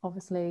then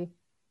obviously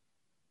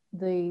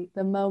the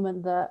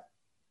moment that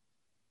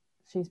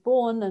she's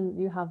born and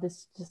you have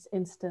this just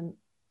instant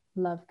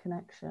love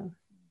connection.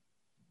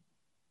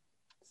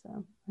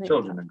 So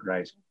children are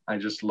great. I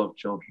just love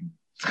children.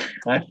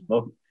 I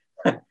love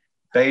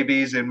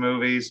babies in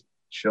movies,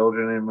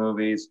 children in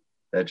movies.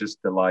 They're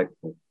just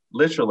delightful.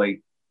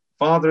 Literally,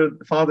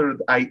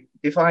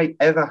 if I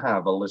ever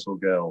have a little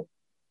girl,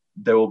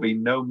 there will be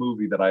no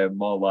movie that I am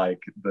more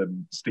like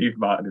than Steve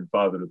Martin in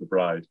Father of the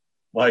Bride.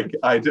 There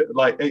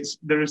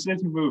are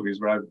certain movies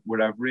where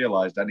I've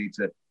realized I need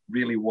to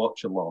really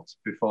watch a lot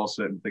before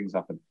certain things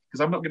happen, because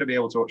I'm not going to be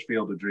able to watch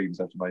Field of Dreams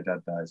after my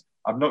dad dies.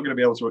 I'm not going to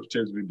be able to watch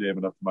Tears of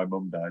Endearment after my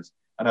mum dies,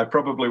 and I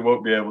probably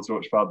won't be able to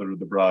watch Father of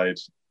the Bride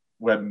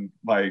when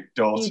my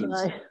daughter's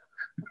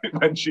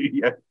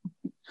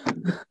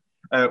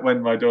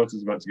when my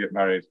daughter's about to get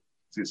married.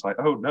 So it's like,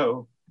 oh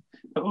no.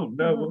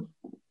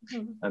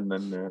 And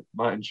then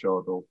Martin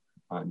Shortall,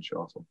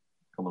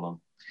 come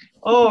along.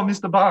 Oh,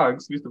 Mr.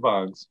 Boggs. I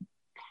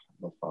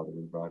love Father of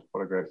the Bride.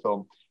 What a great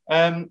film.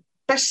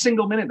 Best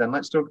single minute then.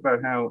 Let's talk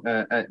about how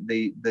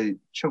the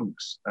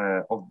chunks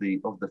of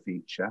the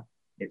feature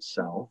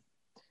itself.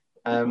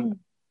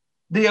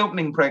 The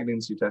opening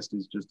pregnancy test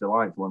is just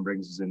delightful and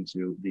brings us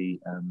into the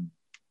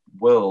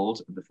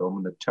world of the film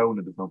and the tone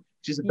of the film,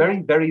 which is a very,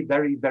 very,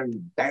 very, very,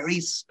 very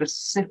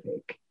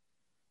specific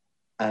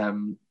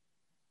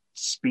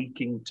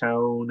speaking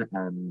tone,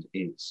 and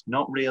it's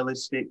not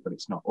realistic, but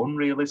it's not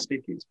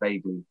unrealistic. It's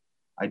vaguely,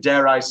 I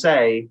dare I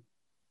say,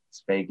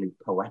 it's vaguely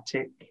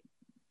poetic.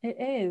 It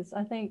is.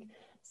 I think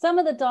some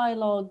of the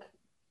dialogue.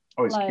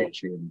 Oh, it's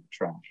kitschy and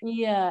trash.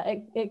 Yeah,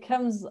 it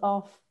comes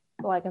off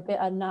like a bit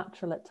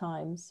unnatural at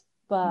times,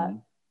 but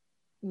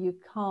you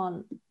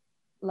can't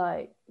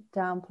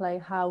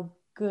downplay how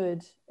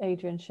good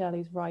Adrian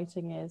Shelley's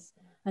writing is,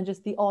 and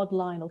just the odd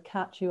line will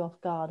catch you off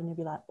guard, and you'll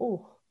be like,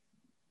 "Oh,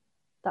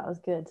 that was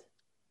good."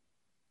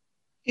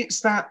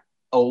 It's that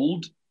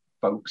old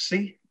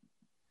folksy.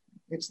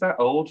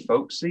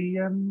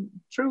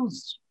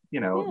 Truths.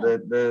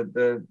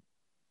 The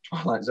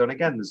Twilight Zone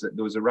again.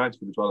 There was a writer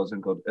for the Twilight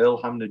Zone called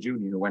Earl Hamner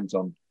Jr. who went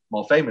on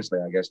more famously,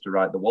 I guess, to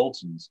write the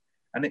Waltons,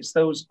 and it's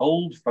those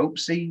old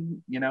folksy,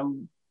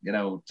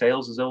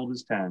 tales as old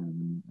as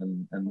time,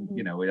 and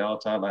we all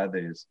talk like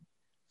this,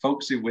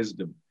 folksy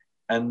wisdom,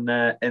 and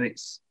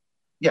it's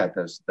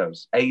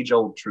those age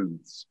old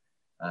truths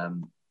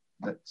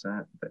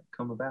that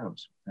come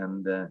about,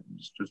 and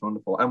it's just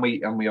wonderful. And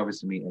we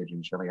obviously meet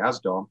Adrian Shelley as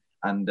Dawn,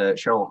 and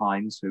Cheryl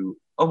Hines, who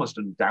almost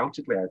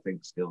undoubtedly I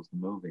think steals the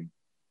movie.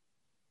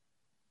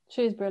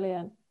 She's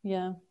brilliant,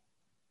 yeah.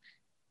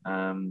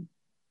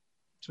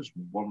 Just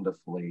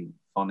wonderfully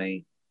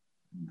funny,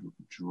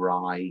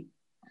 dry,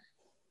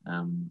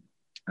 and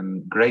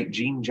great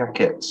jean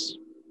jackets.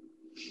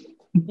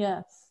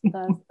 Yes,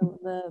 that's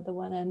the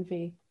one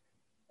envy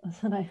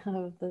that I have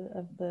of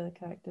the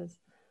characters.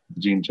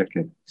 Jean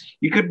jacket.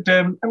 You could,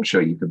 I'm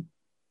sure you could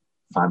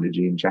find a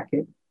jean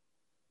jacket.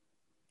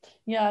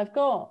 Yeah, I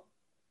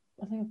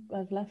think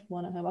I've left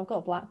one at home. I've got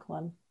a black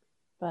one,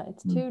 but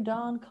it's too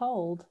darn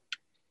cold.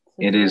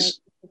 So it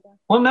is.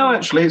 Well, no,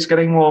 actually, it's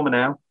getting warmer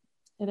now.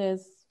 It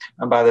is.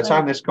 And by the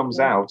time this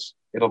comes out,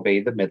 it'll be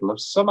the middle of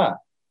summer.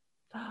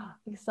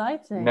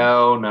 Exciting.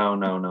 No.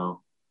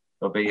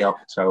 It'll be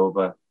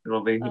October.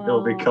 It'll be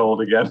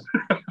cold again.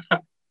 Do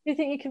you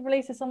think you could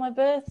release this on my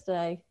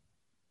birthday?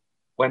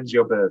 When's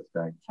your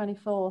birthday?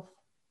 24th.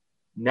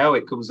 No,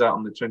 it comes out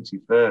on the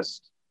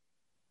 21st.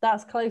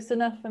 That's close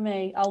enough for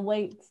me. I'll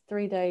wait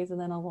 3 days and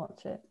then I'll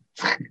watch it.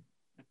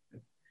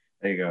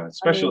 There you go.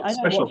 I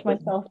don't watch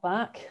myself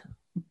back.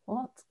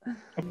 What?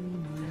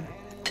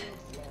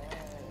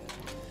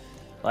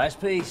 Last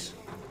piece.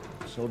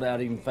 Sold out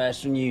even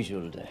faster than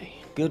usual today.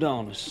 Good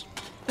on us.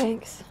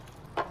 Thanks.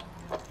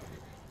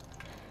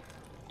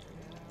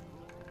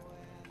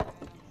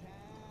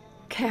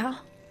 Cal?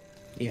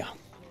 Yeah.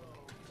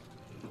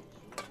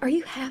 Are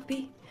you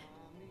happy?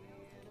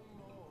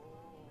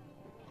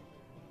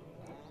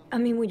 I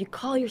mean, would you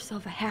call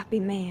yourself a happy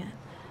man?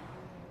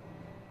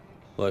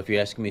 Well, if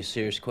you're asking me a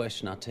serious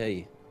question, I'll tell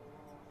you.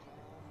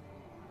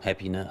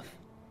 Happy enough.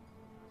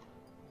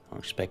 I don't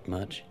expect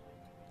much.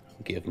 I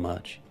don't give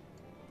much.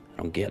 I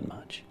don't get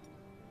much.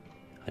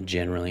 I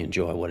generally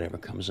enjoy whatever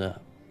comes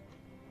up.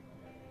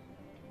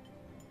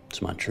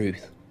 It's my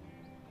truth,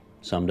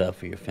 summed up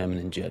for your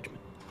feminine judgment.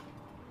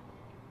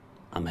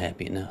 I'm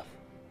happy enough.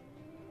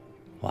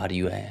 Why do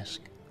you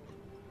ask?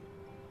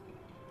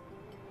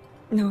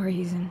 No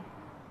reason.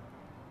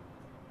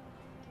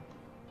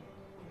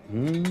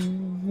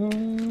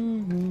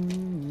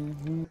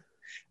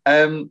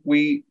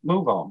 We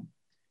move on.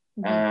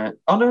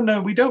 Oh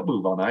no, we don't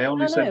move on. I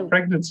only said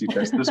pregnancy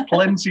test. There's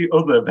plenty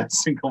other best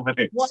single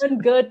minutes. 1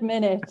 good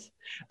minute.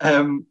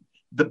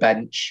 The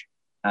bench,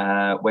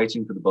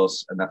 waiting for the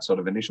bus, and that sort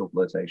of initial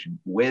flirtation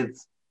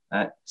with,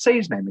 say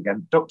his name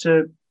again,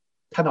 Dr.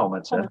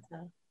 Panometer.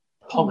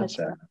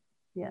 Pometer.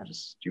 Yeah.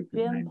 Just stupid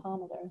Rhian name.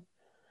 Pometer.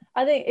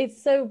 I think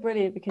it's so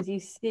brilliant because you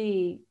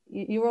see,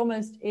 you're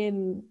almost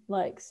in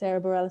like Sarah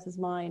Bareilles'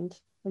 mind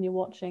when you're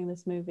watching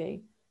this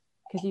movie,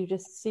 because you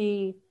just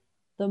see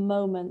the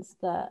moments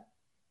that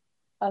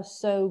are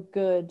so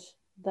good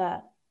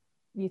that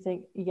you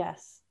think,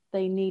 yes,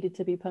 they needed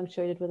to be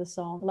punctuated with a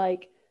song.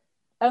 Like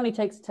Only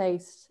Takes a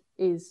Taste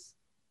is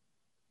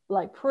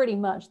like pretty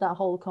much that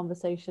whole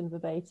conversation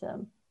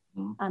verbatim,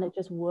 and it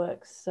just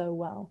works so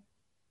well.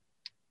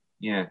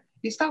 Yeah,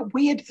 it's that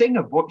weird thing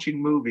of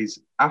watching movies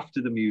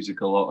after the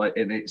musical,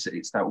 and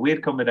it's that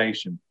weird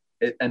combination.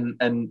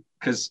 And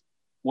because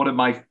one of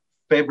my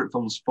favorite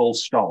films, full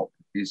stop,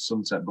 is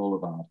Sunset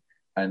Boulevard,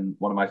 and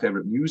one of my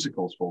favorite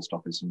musicals, full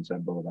stop, is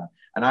Sunset Boulevard.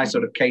 And I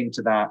sort of came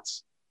to that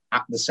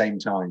at the same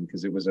time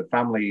because it was a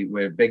family,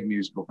 we're a big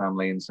musical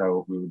family, and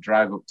so we would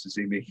drive up to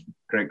see me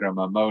great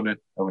grandma Mona,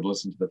 and would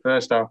listen to the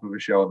first half of a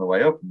show on the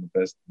way up and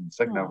the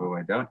second half of the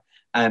way down.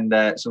 And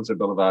Sunset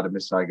Boulevard and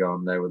Miss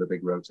Saigon there with the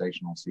big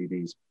rotational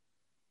CDs.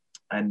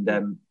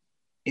 And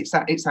it's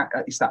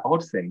that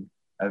odd thing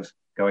of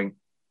going,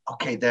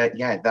 okay,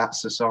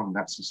 that's the song.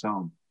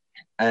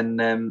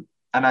 And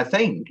I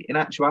think in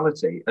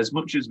actuality, as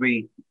much as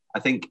I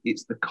think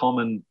it's the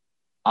common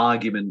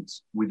argument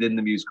within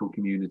the musical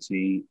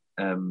community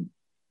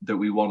that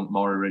we want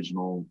more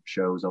original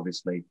shows,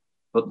 obviously.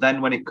 But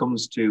then when it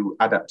comes to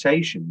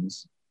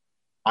adaptations,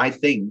 I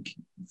think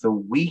the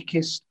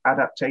weakest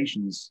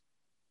adaptations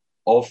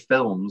of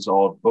films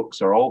or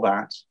books or all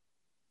that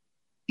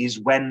is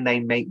when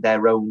they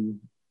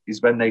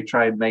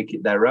try and make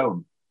it their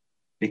own.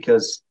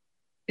 Because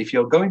if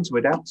you're going to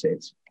adapt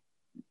it,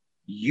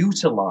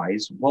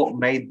 utilize what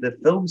made the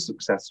film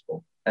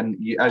successful. And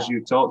as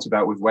you talked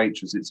about with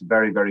Waitress, it's a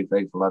very, very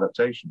faithful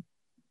adaptation.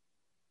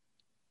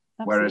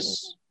 Absolutely.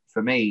 Whereas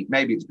for me,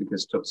 maybe it's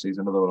because Tootsie is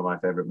another one of my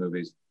favorite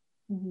movies.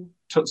 Mm-hmm.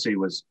 Tootsie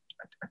was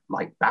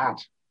like bad.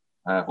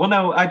 Well,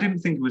 no, I didn't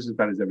think it was as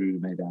bad as everybody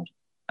made out.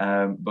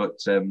 But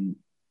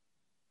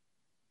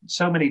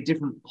so many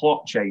different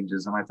plot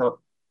changes, and I thought,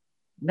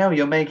 no,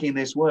 you're making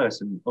this worse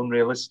and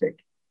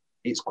unrealistic.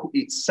 It's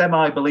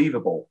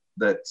semi-believable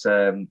that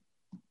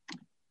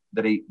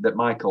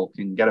Michael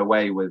can get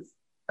away with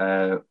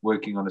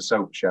working on a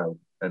soap show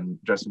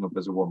and dressing up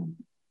as a woman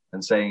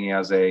and saying he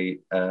has a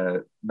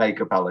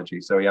makeup allergy,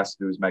 so he has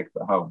to do his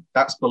makeup at home.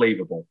 That's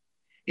believable.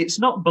 It's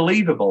not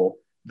believable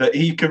that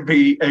he can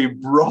be a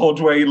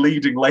Broadway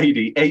leading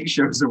lady 8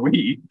 shows a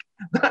week.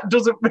 That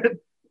doesn't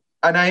fit.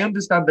 And I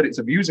understand that it's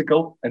a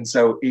musical, and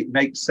so it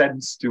makes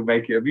sense to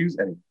make it a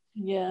musical.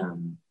 Yeah.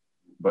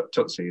 But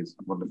Tootsie is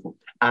wonderful.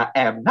 I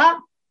am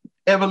not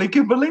Emily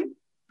Kimberly.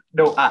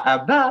 No, I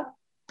am not.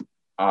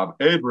 I'm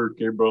Edward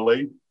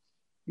Kimberly.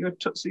 You a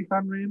Tootsie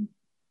fan, Rhian?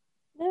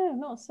 No,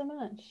 not so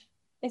much.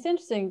 It's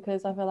interesting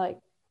because I feel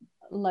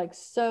like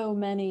so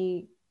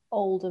many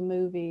older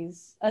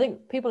movies, I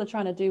think people are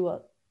trying to do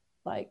what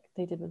like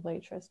they did with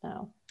Waitress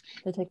now.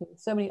 They're taking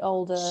so many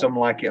older. Some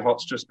Like It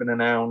Hot's just been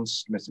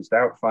announced. Mrs.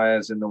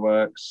 Doubtfire's in the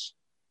works.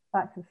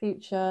 Back to the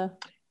Future.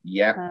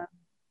 Yeah.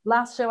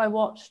 Last show I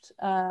watched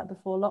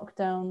before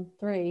lockdown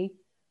 3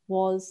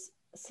 was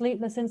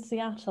Sleepless in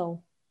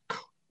Seattle,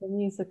 the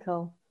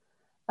musical.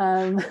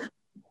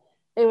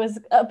 It was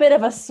a bit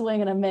of a swing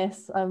and a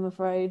miss, I'm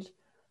afraid.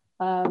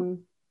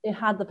 It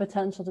had the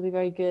potential to be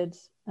very good,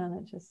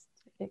 and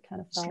it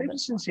kind of fell.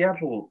 Sleepless in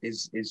Seattle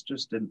is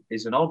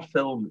an odd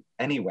film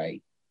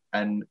anyway,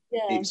 and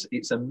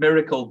it's a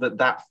miracle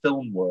that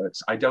film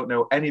works. I don't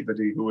know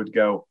anybody who would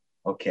go,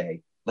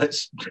 okay,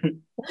 let's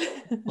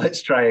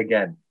try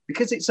again,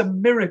 because it's a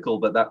miracle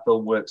that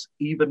film works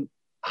even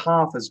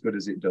half as good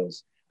as it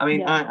does. I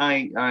mean,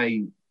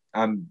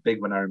 I'm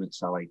big When Harry Met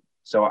Sally,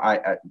 so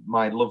I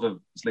my love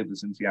of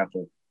Sleepless in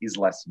Seattle is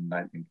lessened,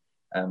 I think.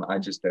 I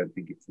just don't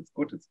think it's as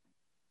good as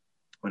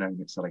When Harry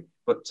Met Sally.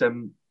 But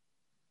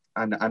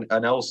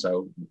and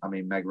also, I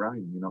mean, Meg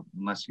Ryan,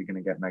 unless you're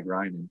going to get Meg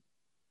Ryan in.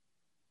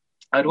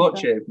 I'd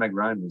watch it if Meg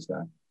Ryan was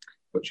there,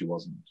 but she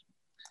wasn't.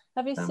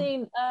 Have you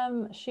seen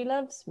She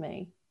Loves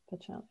Me,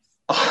 perchance?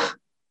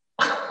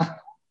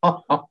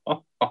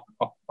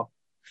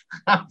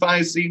 Have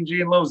I seen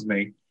She Loves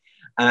Me?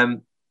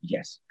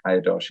 Yes, I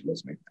adore She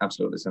Loves Me.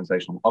 Absolutely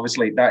sensational.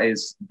 Obviously, that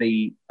is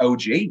the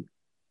OG.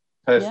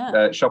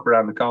 Shop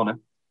Around the Corner,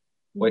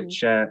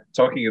 which,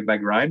 talking of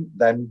Meg Ryan,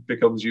 then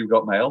becomes You've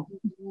Got Mail.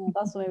 Yeah,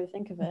 that's the way we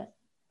think of it.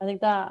 I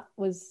think that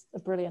was a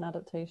brilliant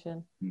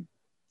adaptation.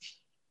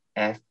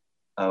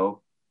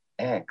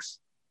 FOX.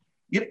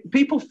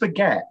 People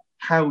forget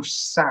how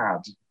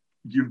sad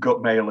You've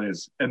Got Mail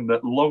is, and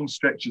that long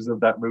stretches of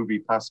that movie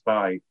pass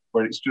by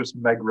where it's just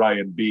Meg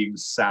Ryan being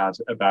sad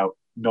about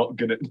not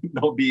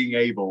being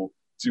able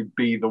to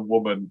be the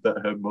woman that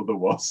her mother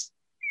was.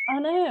 I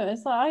know.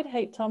 It's like, I'd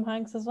hate Tom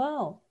Hanks as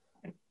well.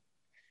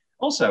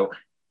 Also,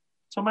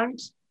 Tom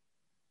Hanks,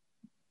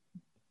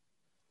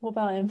 What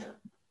about him?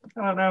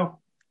 I don't know.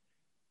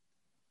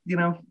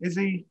 Is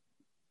he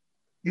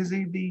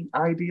the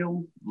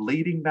ideal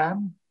leading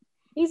man?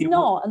 He's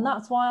not, and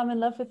that's why I'm in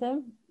love with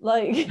him.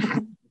 Like,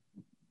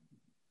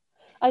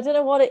 I don't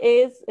know what it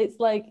is. It's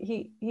like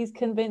he's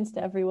convinced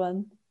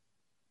everyone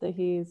that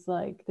he's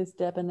like this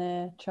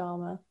debonair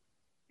charmer.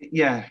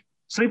 Yeah.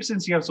 Sleepless in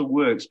Seattle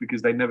works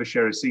because they never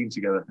share a scene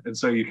together, and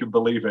so you can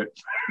believe it.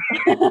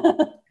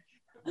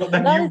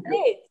 That is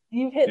it.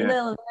 You've hit the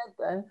nail on the head,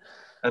 though.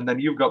 And then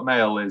You've Got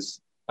Mail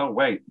is, oh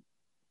wait,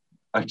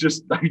 I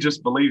just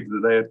believed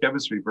that they had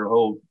chemistry for a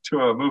whole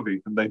 2-hour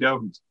movie, and they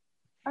don't.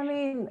 I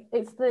mean,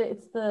 it's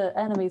the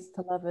enemies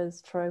to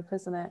lovers trope,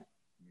 isn't it?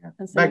 Yeah.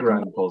 And so Meg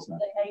Ryan pulls that.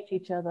 they hate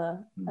each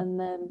other, and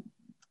then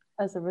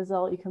as a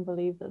result, you can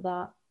believe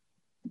that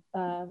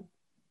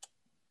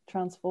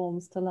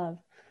transforms to love.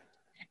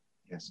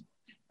 Yes.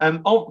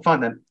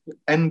 Fine then.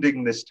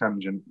 Ending this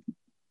tangent,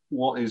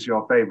 what is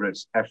your favourite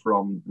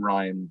Ephron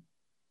Ryan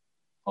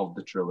of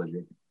the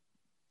trilogy?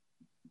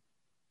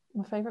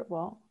 My favourite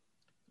what?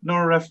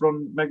 Nora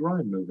Ephron Meg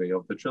Ryan movie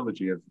of the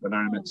trilogy of When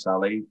Harry Met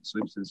Sally,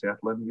 Sleeps in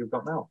Seattle, and You've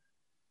Got Mail.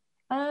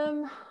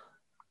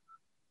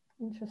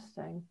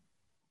 Interesting.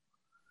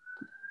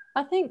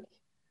 I think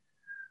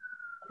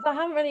I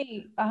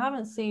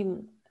haven't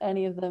seen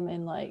any of them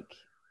in like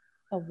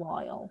a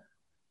while.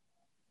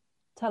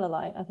 Tell a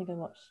lie. I think I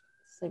watched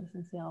Sleeps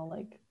in Seattle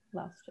like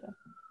last year.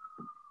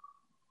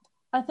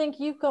 I think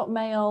You've Got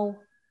Mail.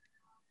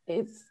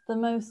 It's the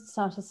most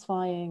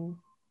satisfying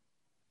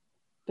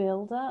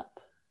build up.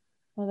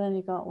 Well, then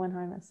you got When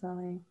Harry Met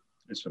Sally.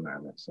 It's When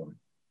Harry Met Sally.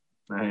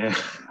 Yeah.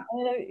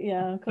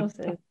 Yeah, of course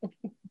it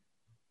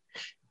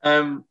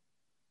is.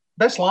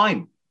 Best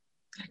line.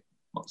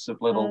 Lots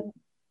of little.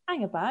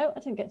 Hang about.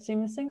 I didn't get to see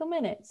him a single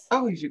minute.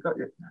 Oh, you got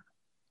it.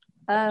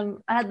 I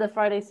had the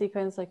Friday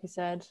sequence, like you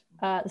said.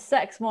 The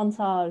sex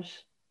montage.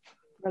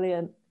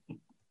 Brilliant.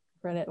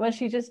 When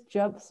she just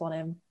jumps on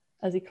him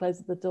as he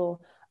closes the door.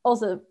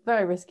 Also,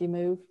 very risky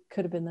move.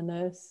 Could have been the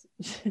nurse.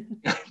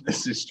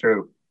 This is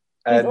true.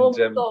 He's almost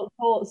got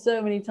caught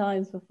so many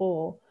times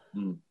before.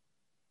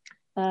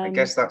 I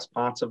guess that's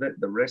part of it,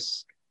 the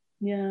risk.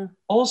 Yeah.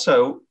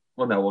 Also,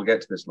 well, no, we'll get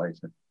to this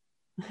later.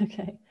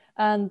 Okay.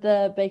 And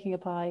baking a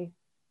pie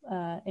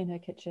in her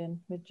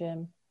kitchen with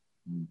Jim.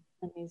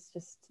 And he's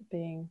just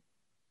being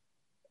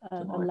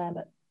a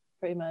lemon,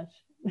 pretty much.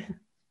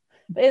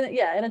 But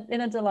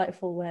in a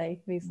delightful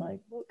way. He's like,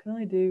 what can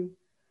I do?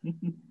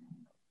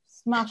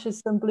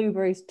 Smashes some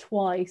blueberries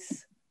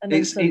twice. And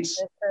then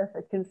it's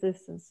perfect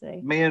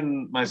consistency. Me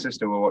and my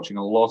sister were watching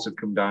a lot of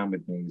Come Down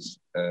With Me's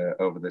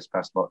over this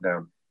past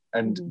lockdown.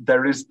 And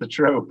there is the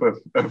trope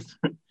of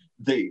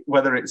the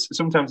whether it's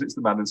sometimes it's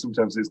the man and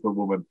sometimes it's the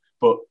woman,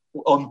 but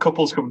on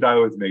Couples Come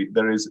Down With Me,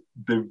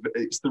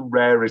 it's the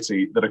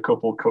rarity that a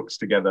couple cooks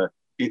together.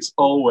 It's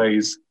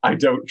always, I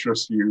don't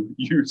trust you.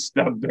 You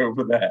stand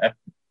over there.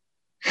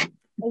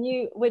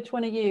 Which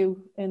one are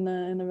you in the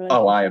relationship?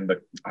 Oh, I'm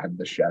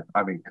the chef.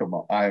 I mean, come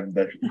on. I am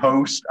the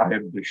host. I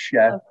am the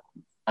chef.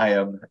 I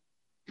am.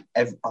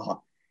 It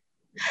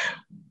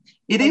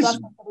is for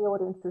the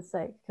audience's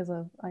sake, because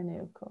I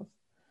knew, of course.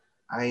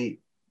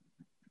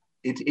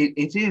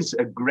 It is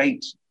a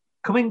great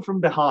coming from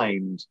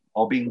behind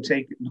or being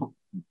taken.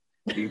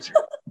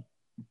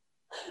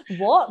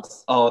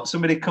 What? Or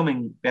somebody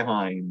coming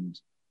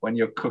behind when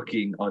you're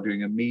cooking or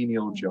doing a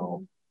menial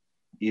job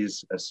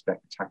is a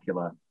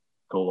spectacular,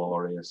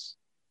 glorious,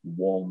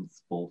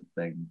 warmthful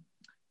thing.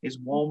 Is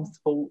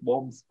warmthful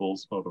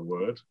not a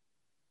word?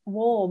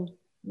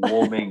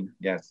 Warming,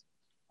 yes.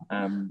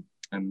 And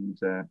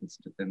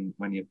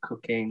when you're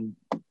cooking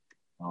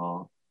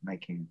or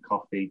making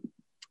coffee.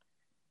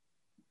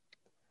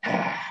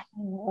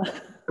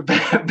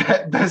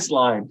 Best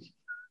line.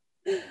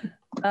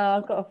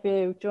 I've got a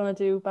few. Do you want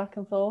to do back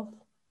and forth?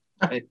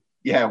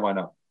 Yeah, why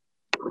not?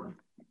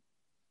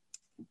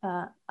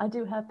 I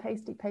do have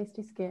pasty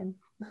skin.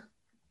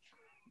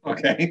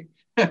 Okay.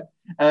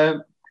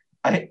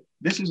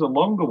 This is a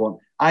longer one.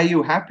 Are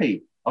you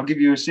happy? I'll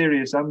give you a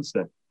serious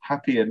answer.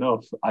 Happy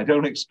enough. I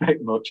don't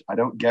expect much. I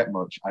don't get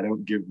much. I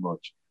don't give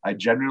much. I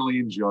generally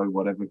enjoy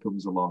whatever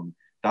comes along.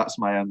 That's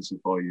my answer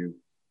for you.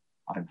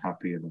 I'm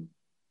happy enough.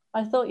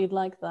 I thought you'd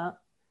like that.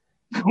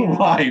 Yeah.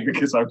 Why?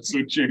 Because I'm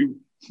such a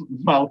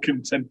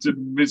malcontented,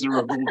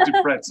 miserable,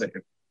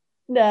 depressive.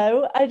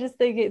 No, I just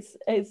think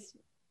it's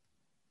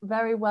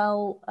very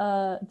well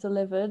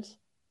delivered,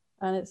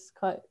 and it's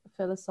quite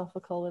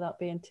philosophical without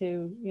being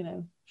too,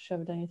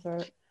 shoved down your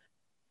throat.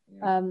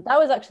 Yeah. That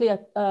was actually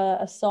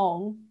a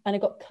song, and it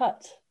got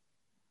cut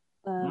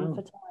for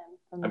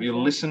time. Have you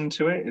listened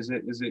to it? Is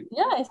it?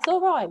 Yeah, it's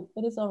all right.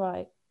 It is all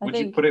right. Would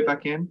you put it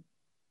back in?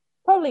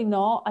 Probably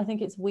not. I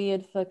think it's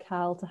weird for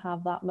Cal to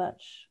have that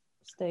much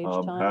stage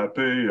I'm time.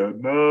 happy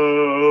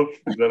enough.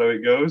 Is that how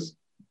it goes?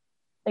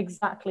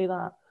 Exactly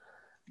that.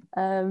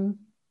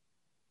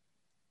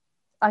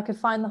 I could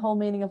find the whole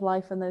meaning of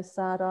life in those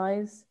sad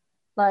eyes.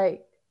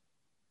 Like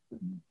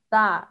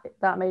that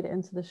made it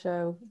into the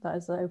show. That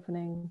is the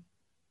opening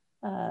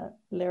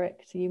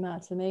lyric to You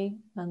Matter to Me.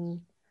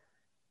 And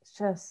it's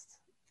just,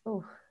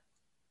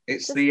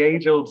 It's the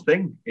age-old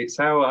thing. It's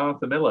how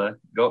Arthur Miller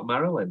got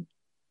Marilyn.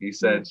 He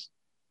said,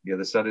 "You're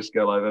the saddest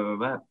girl I've ever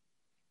met,"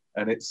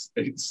 and it's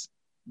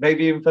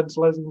maybe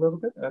infantilizing a little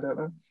bit. I don't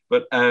know,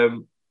 but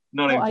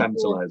not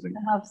infantilizing.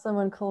 To have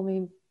someone call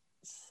me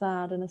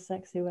sad in a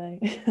sexy way.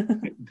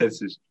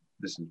 This is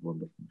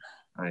wonderful.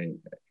 I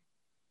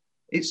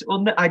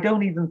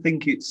don't even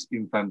think it's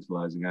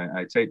infantilizing.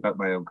 I take back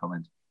my own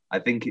comment. I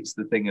think it's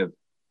the thing of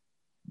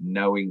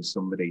knowing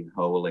somebody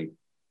wholly.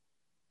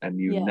 And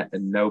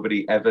and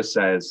nobody ever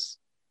says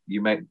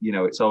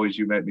it's always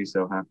you make me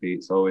so happy.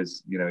 It's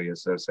always you're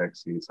so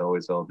sexy. It's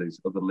always all these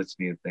other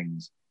litany of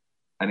things,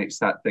 and it's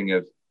that thing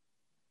of,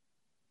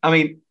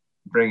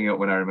 bringing up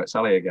When Harry Met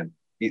Sally again.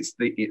 It's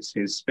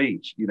his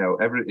speech.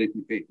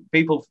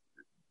 People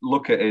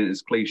look at it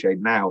as cliched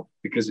now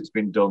because it's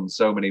been done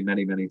so many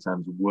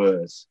times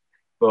worse.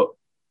 But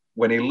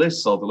when he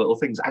lists all the little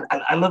things,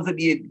 I love that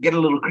you get a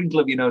little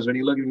crinkle of your nose when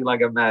you look at me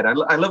like I'm mad.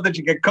 I love that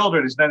you get colder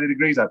and it's 90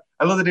 degrees out.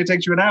 I love that it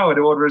takes you an hour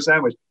to order a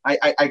sandwich.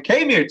 I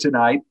came here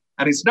tonight,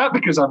 and it's not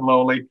because I'm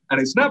lonely,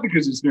 and it's not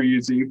because it's New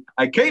Year's Eve.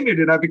 I came here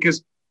tonight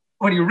because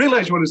when you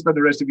realize you want to spend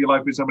the rest of your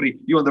life with somebody,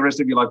 you want the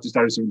rest of your life to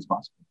start as soon as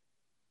possible.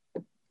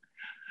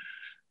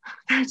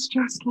 That's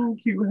just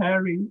like you,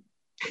 Harry.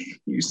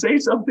 You say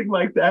something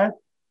like that,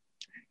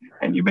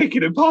 and you make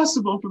it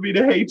impossible for me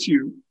to hate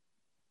you.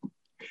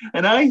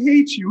 And I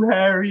hate you,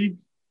 Harry.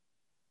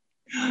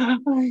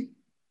 I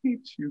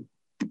hate you.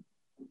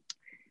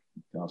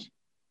 Gosh,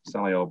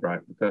 Sally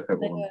Albright, the perfect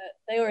woman.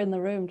 They were in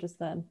the room just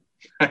then.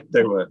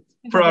 They were.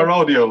 For our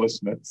audio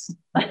listeners.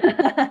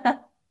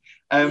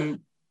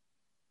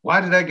 Why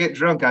did I get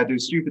drunk? I do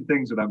stupid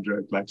things when I'm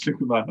drunk, like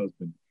with my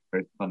husband.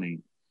 Very funny.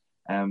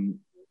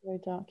 Very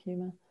dark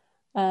humour.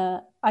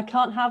 I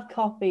can't have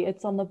coffee.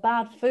 It's on the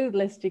bad food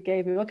list you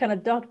gave me. What kind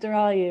of doctor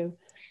are you?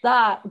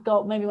 That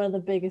got maybe one of the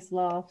biggest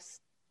laughs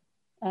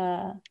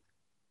in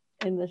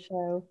the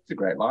show. It's a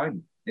great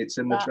line. It's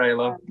in the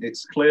trailer.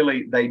 It's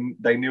clearly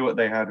they knew what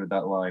they had with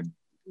that line.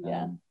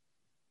 Yeah.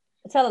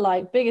 Tell a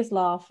lie. Biggest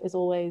laugh is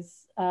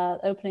always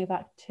opening of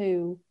Act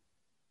 2,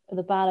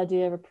 the Bad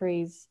Idea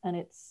reprise, and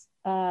it's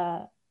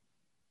Jenna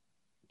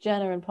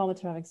and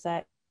Pomatum having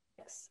sex,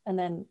 and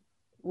then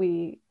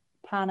we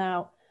pan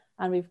out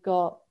and we've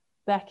got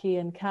Becky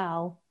and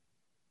Cal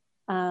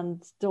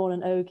and Dawn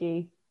and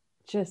Ogie.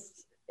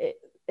 Just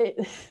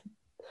it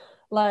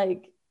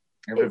like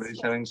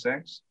everybody's having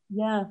sex.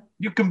 Yeah.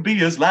 You can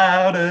be as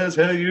loud as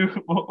hell.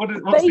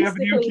 What's the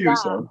Avenue Q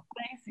song?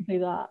 Basically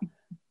that.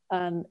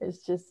 And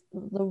it's just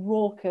the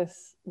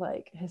raucous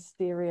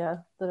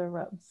hysteria that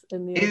erupts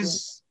in the audience.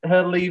 Is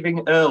her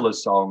leaving Earl a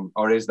song,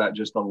 or is that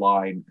just a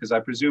line? Because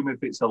I presume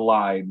if it's a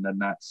line, then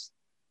that's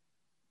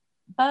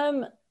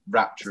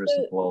rapturous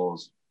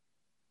applause.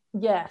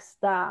 Yes,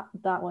 that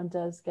one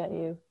does get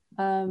you.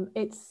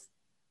 It's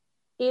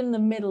in the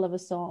middle of a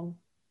song,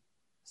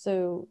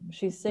 so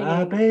she's singing.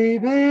 My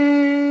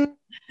baby,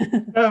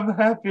 I'm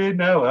happy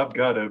now. I've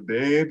got a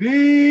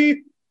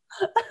baby.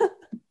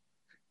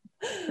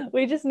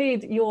 We just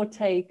need your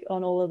take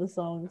on all of the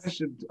songs.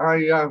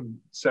 I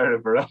am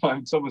Sarah Bareilles.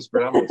 I'm Thomas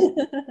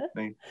Bareilles.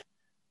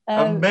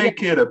 I'm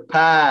making a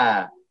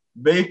pie.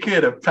 Make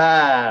it a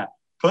pie.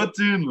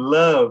 Putting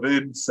love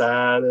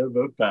inside of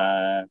a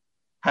pie.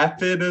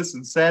 Happiness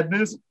and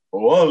sadness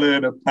all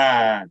in a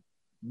pie.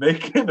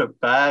 Making a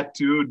pie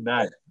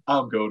tonight.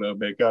 I'm gonna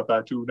make a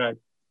pie tonight.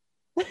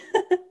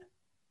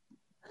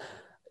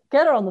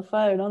 Get her on the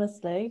phone,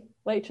 honestly.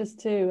 Waitress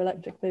 2,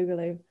 Electric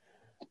Boogaloo.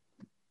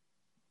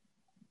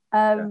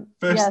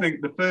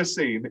 The first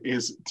scene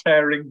is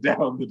tearing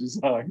down the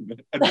design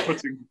and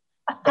putting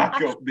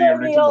back up the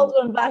original. The old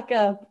one back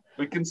up.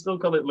 We can still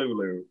call it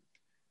Lulu.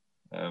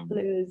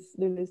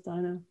 Lulu's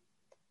Diner.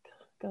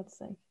 God's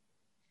sake.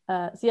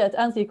 To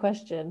answer your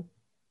question,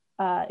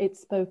 it's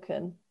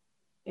spoken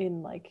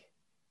in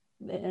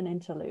an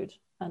interlude,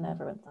 and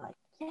everyone's like,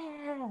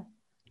 yeah.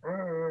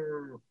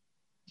 Got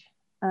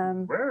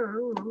any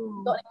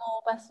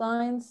more best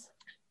lines?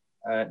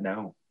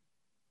 No.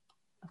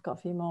 I've got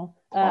a few more.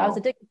 I was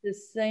addicted to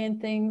saying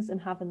things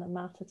and having them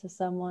matter to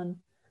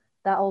someone.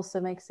 That also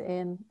makes it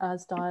in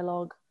as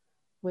dialogue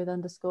with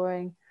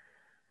underscoring.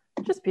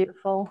 Just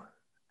beautiful.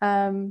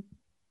 I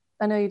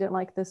know you don't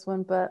like this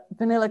one, but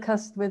vanilla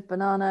custard with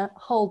banana.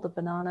 Hold the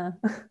banana.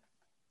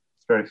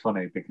 It's very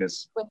funny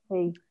because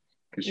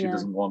she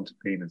doesn't want a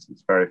penis.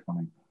 It's very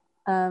funny.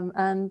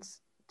 And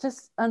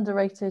just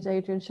underrated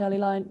Adrian Shelley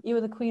line. You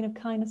were the queen of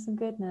kindness and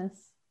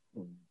goodness.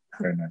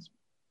 Very nice.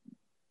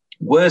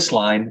 Worst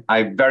line,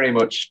 I very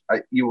much,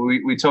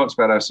 we talked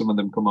about how some of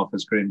them come off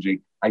as cringy.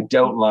 I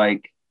don't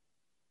like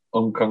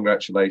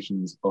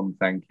Congratulations,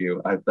 thank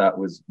you. That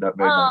made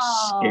my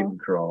skin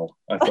crawl.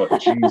 I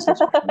thought, Jesus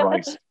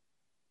Christ.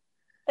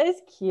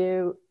 It's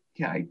cute.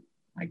 Yeah,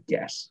 I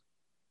guess.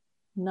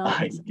 No,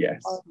 I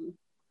guess.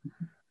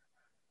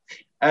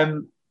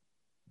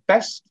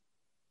 Best.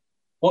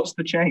 What's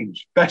the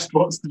change? Best.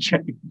 What's the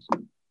change?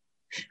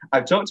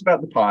 I've talked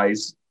about the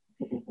pies.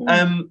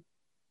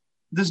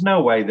 There's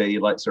no way that he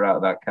lets her out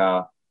of that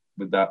car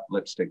with that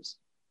lipstick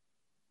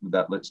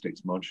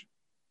smudge.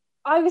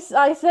 I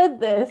said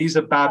this. He's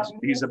a bad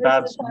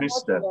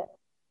mister.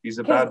 He's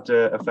a bad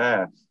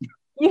affair.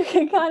 You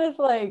can kind of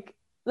like,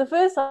 the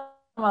first time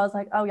I was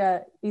like, oh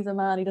yeah, he's a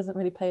man, he doesn't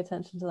really pay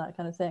attention to that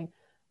kind of thing.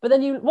 But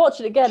then you watch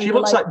it again. She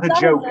looks like the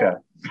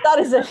Joker. That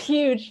is a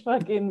huge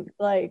fucking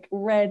like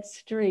red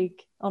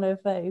streak on her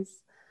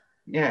face.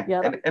 Yeah,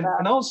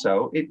 and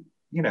also it,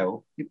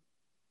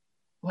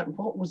 like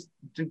what was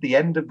the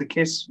end of the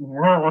kiss?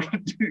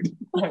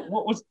 Like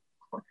what was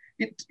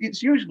it?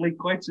 It's usually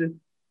quite an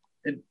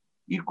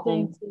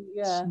equal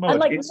smudge. And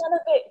like none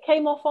of it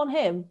came off on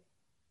him.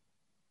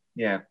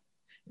 Yeah,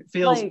 it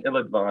feels like,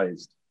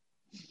 ill-advised.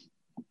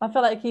 I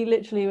felt like he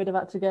literally would have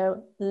had to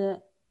go.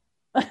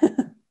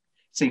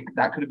 See,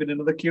 that could have been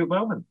another cute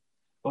moment.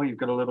 Oh, you've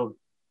got a little.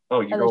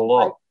 Oh, you've got a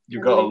lot.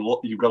 You've got a lot.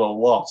 You've got a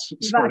lot.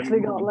 You've actually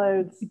got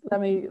loads. Let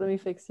me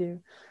fix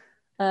you.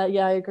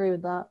 Yeah, I agree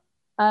with that.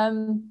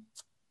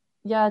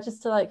 Yeah,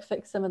 just to like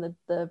fix some of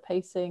the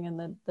pacing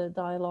and the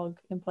dialogue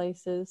in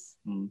places.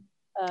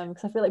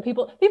 Because I feel like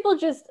people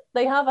just,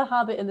 they have a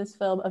habit in this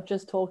film of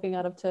just talking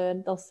out of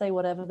turn. They'll say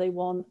whatever they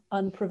want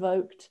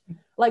unprovoked,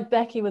 like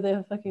Becky with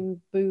her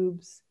fucking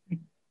boobs.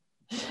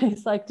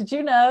 She's like, did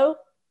you know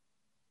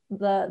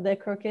that they're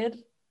crooked?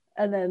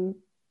 And then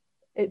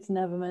it's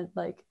never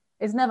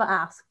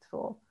asked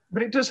for.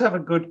 But it does have a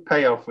good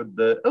payoff with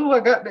the, oh,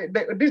 I got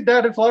this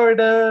down in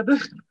Florida.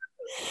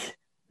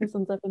 This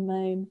one's up in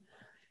Maine.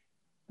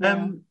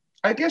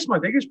 I guess my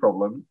biggest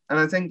problem, and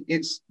I think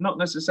it's not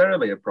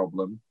necessarily a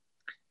problem,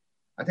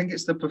 I think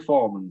it's the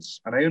performance.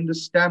 And I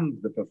understand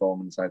the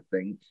performance, I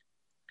think,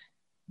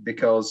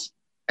 because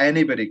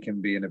anybody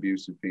can be an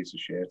abusive piece of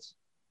shit.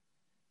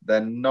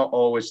 They're not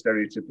always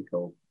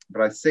stereotypical.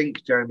 But I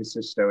think Jeremy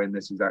Sisto in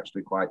this is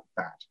actually quite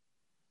bad.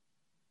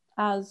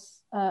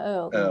 As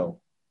Earl.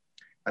 Earl.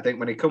 I think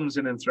when he comes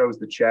in and throws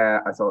the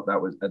chair, I thought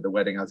that was, at the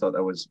wedding, I thought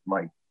that was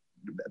like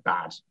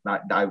bad.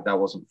 That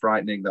wasn't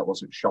frightening. That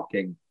wasn't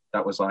shocking.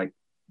 That was like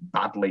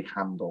badly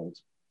handled.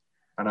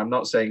 And I'm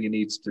not saying he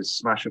needs to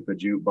smash up a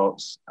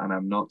jukebox, and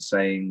I'm not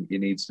saying he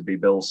needs to be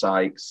Bill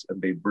Sykes and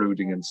be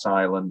brooding and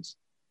silent.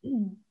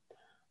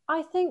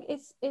 I think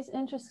it's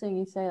interesting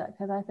you say that,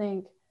 because I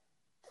think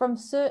from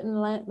certain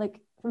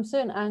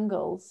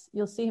angles,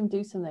 you'll see him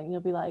do something and you'll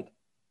be like,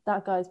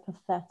 that guy's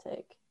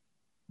pathetic.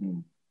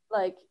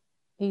 Like,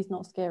 he's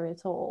not scary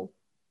at all.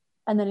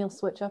 And then he'll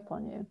switch up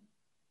on you.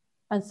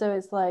 And so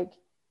it's like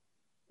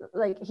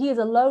he is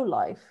a low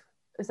life,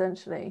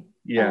 essentially.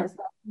 Yeah. And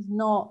he's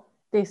not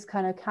this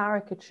kind of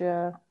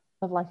caricature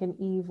of like an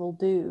evil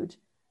dude.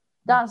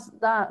 That's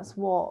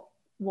what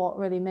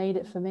really made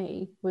it for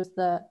me, was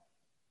that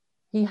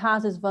he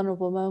has his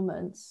vulnerable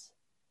moments,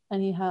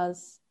 and he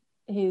has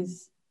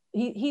he's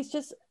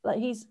just like,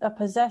 he's a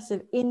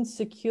possessive,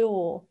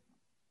 insecure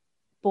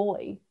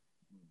boy,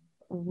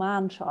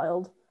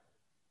 man-child,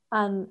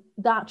 and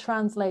that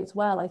translates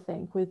well, I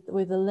think, with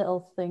the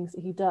little things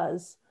that he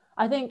does.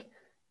 I think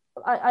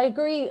I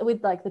agree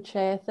with like the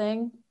chair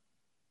thing,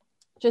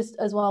 just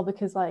as well,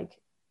 because like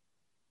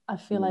I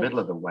feel in the like middle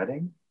of the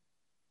wedding.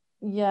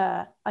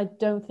 Yeah, I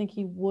don't think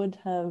he would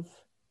have.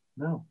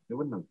 No, he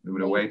wouldn't have. He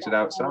would have waited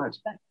outside.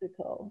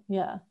 Spectacle,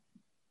 yeah.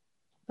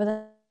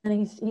 But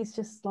then he's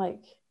just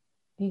like,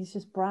 he's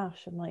just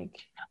brash and like.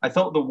 I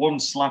thought the one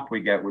slap we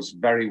get was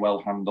very well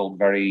handled,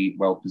 very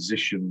well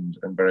positioned,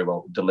 and very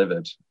well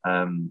delivered.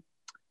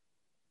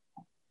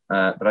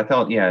 But I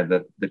thought, yeah,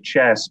 the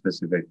chair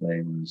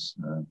specifically was.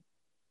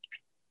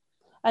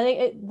 I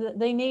think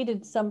they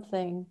needed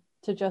something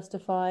to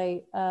justify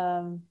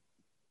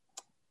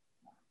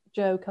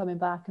Joe coming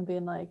back and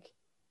being like,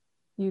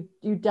 "You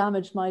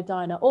damaged my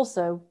diner."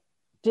 Also,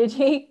 did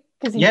he?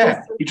 Because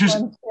he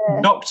just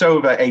knocked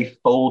over a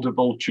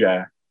foldable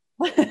chair.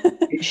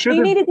 He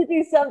needed to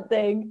do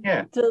something,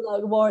 yeah, to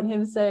like warrant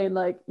him saying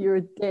like, "You're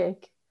a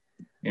dick."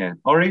 Yeah,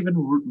 or even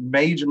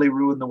majorly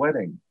ruin the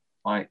wedding.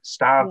 Like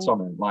starts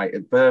on it like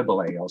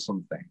verbally or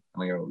something,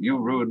 and I go, "You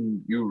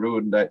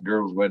ruined that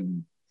girl's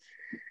wedding."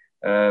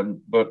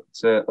 But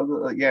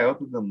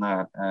other than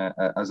that,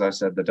 as I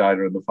said, the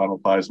diner and the final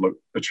pies look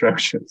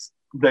atrocious.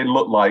 They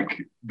look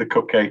like the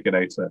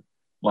Cupcakeinator,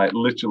 like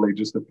literally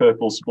just a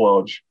purple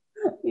splodge.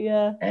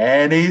 Yeah.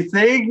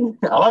 Anything?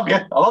 I love you.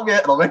 I'll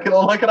make it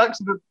all like an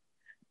accident.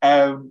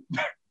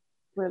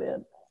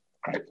 Brilliant.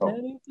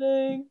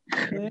 Anything.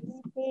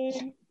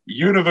 Anything.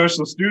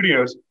 Universal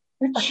Studios.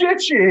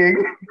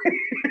 Ching.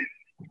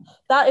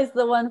 That is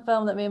the one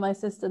film that me and my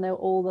sister know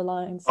all the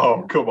lines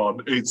Oh, to. come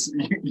on. It's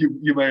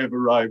you may have a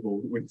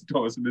rival with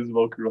Thomas and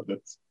Isabel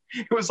Carruthers.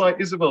 It was like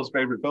Isabel's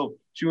favourite film.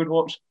 She would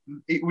watch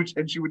it,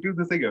 and she would do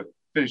the thing of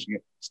finishing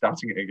it,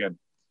 starting it again.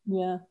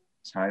 Yeah.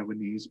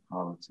 Taiwanese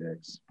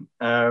politics.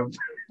 No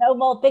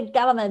more big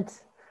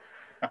government.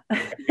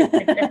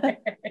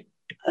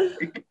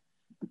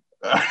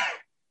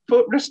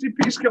 But rest in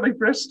peace, Kelly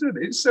Preston.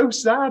 It's so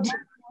sad.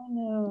 I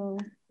know.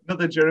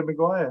 Another Jerry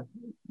Maguire,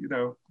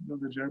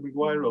 another Jerry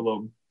Maguire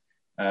alum.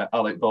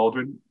 Alec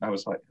Baldwin. I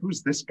was like,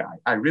 who's this guy?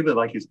 I really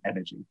like his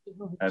energy.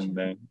 And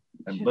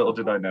little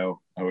did I know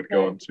I would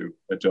go on to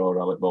adore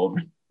Alec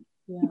Baldwin.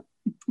 Yeah.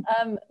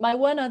 My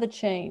one other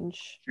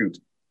change. Shoot.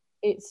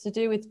 It's to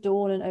do with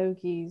Dawn and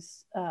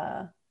Ogie's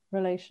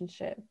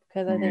relationship,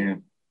 because I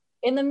think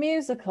in the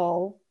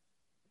musical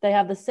they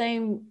have the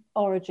same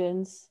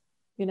origins.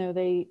 You know,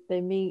 they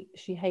meet.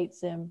 She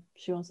hates him.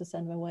 She wants to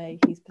send him away.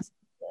 He's persistent.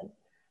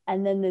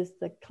 And then there's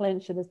the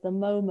clincher. There's the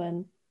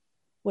moment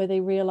where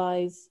they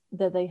realize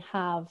that they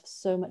have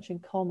so much in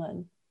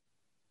common,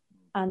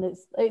 and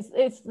it's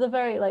the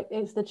very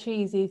it's the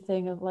cheesy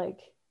thing of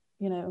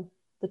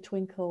the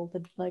twinkle,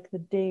 the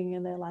ding,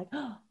 and they're like,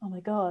 oh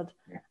my god.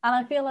 And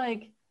I feel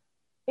like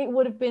it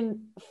would have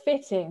been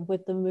fitting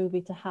with the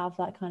movie to have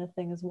that kind of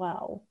thing as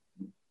well,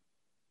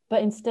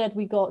 but instead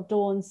we got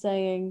Dawn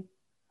saying,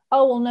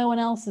 oh well, no one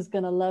else is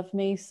gonna love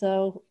me,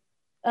 so,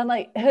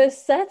 and her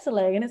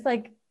settling, and it's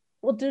like,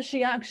 well, does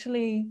she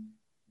actually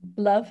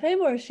love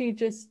him, or is she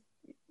just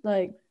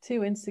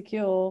too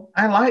insecure?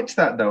 I liked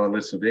that though a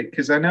little bit,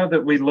 because I know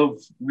that we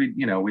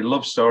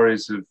love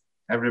stories of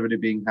everybody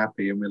being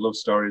happy, and we love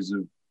stories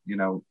of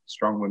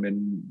strong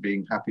women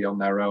being happy on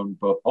their own,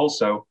 but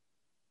also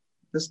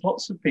there's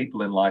lots of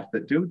people in life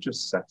that do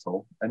just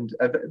settle, and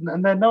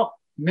they're not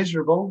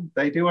miserable.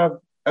 They do have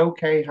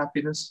okay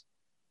happiness.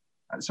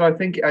 So I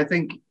think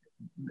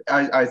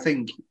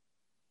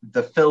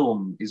the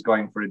film is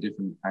going for a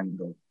different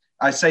angle.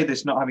 I say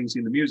this not having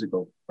seen the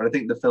musical, but I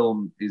think the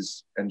film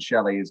and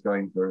Shelley is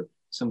going for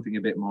something a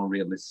bit more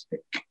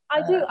realistic.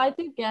 I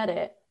do get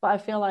it, but I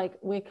feel like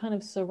we're kind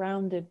of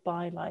surrounded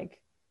by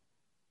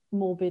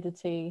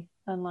morbidity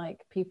and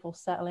people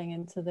settling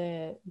into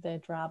their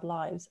drab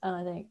lives. And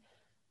I think,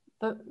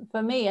 but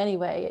for me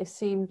anyway, it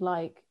seemed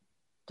like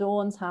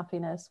Dawn's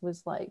happiness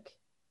was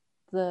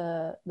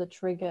the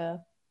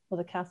trigger or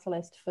the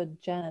catalyst for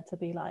Jenna to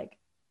be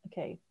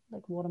okay,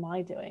 what am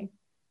I doing?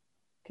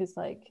 Because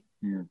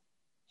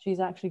she's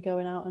actually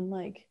going out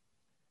and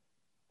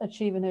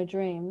achieving her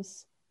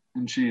dreams.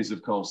 And she is,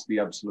 of course, the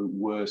absolute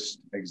worst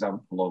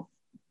example of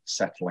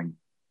settling.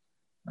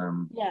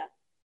 Yeah.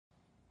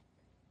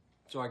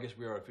 So I guess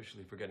we are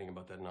officially forgetting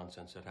about that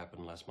nonsense that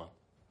happened last month.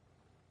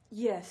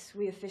 Yes,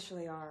 we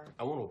officially are.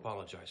 I want to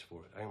apologize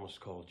for it. I almost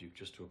called you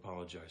just to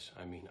apologize.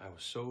 I mean, I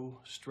was so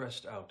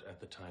stressed out at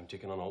the time,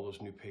 taking on all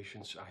those new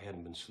patients. I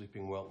hadn't been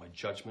sleeping well. My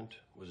judgment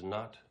was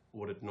not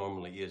what it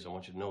normally is. I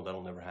want you to know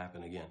that'll never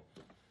happen again.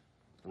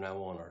 From now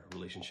on, our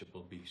relationship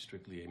will be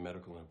strictly a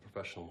medical and a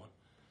professional one.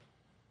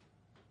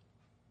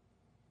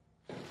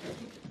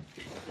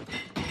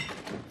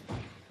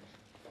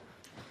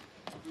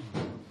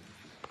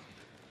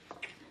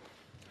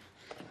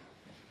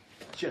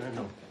 Jenna,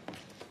 no.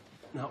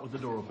 Not with the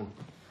door open.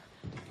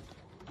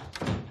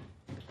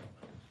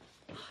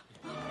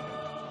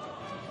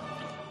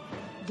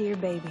 Dear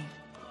baby,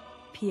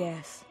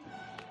 P.S.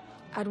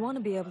 I'd want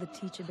to be able to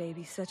teach a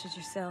baby such as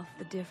yourself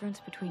the difference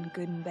between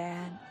good and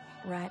bad,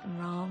 right and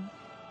wrong.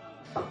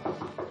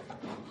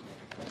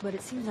 But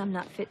it seems I'm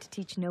not fit to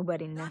teach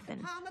nobody nothing.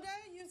 Commodore,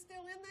 you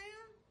still in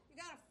there?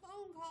 You got a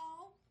phone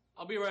call?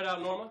 I'll be right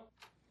out, Norma.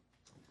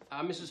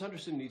 Mrs.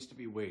 Henderson needs to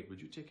be weighed.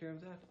 Would you take care of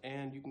that?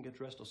 And you can get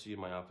dressed. I'll see you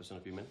in my office in a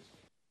few minutes.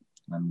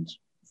 And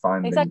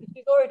finally, exactly.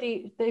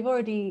 They've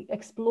already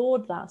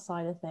explored that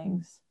side of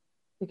things,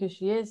 because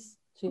she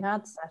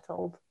had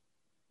settled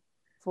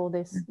for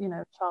this,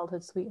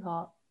 childhood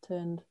sweetheart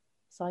turned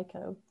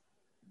psycho.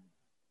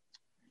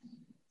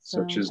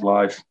 Such is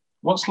life.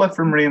 What's left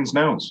from Rhian's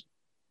nose?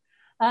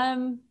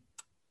 I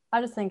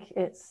just think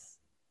it's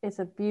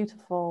a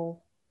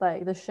beautiful,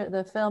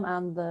 the film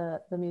and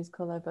the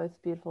musical are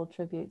both beautiful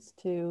tributes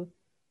to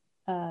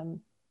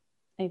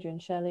Adrian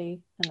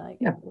Shelley, and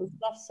it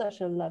left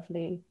such a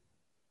lovely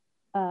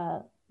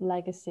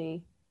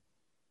legacy.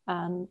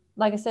 And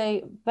like I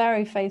say,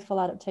 very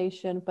faithful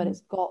adaptation, but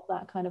it's got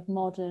that kind of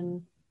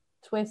modern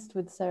twist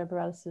with Sarah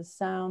Bareilles'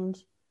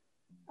 sound.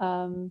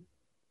 And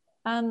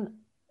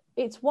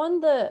it's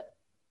one that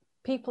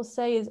people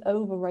say is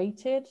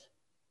overrated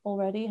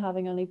already,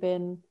 having only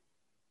been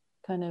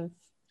kind of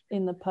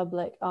in the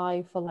public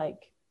eye for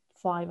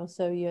 5 or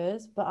so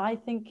years. But I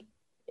think,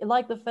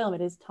 like the film,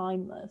 it is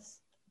timeless.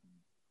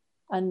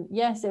 And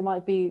yes, it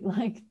might be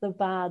the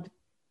bad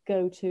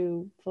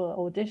go-to for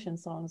audition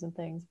songs and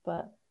things,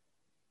 but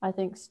I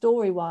think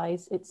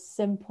story-wise, it's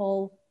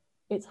simple,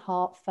 it's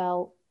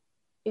heartfelt,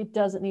 it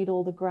doesn't need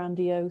all the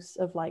grandiose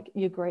of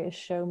Your Greatest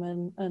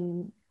Showman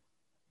and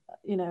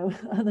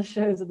other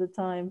shows at the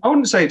time. I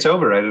wouldn't say it's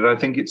overrated. I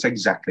think it's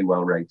exactly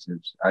well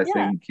rated. I Yeah.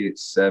 think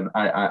it's,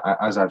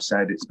 as I've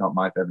said, it's not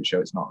my favorite show.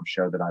 It's not a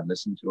show that I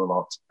listen to a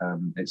lot.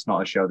 It's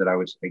not a show that I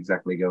would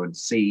exactly go and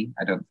see,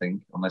 I don't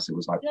think, unless it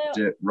was like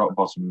rock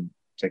bottom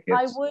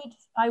tickets.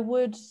 I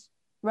would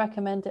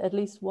recommend it at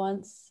least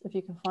once if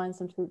you can find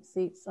some cheap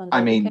seats.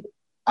 I mean,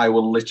 I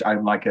will literally,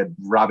 I'm like a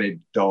rabid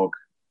dog.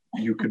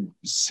 You could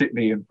sit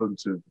me in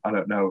front of, I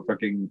don't know,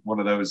 fucking one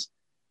of those,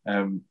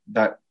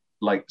 that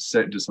like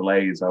Cirque du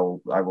Soleil's. I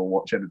will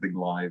watch anything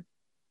live.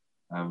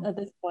 At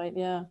this point,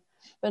 yeah.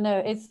 But no,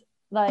 it's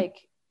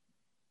like,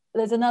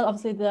 there's another,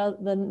 obviously the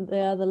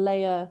other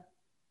layer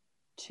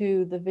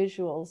to the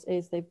visuals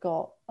is they've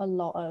got a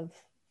lot of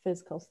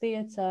physical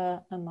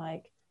theater and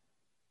like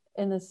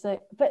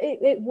but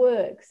it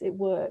works,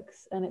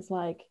 and it's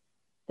like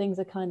things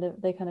are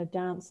they kind of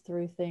dance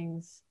through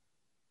things,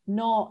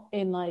 not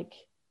in like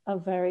a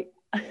very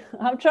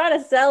I'm trying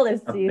to sell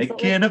this to you.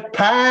 Making a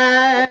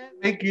pie.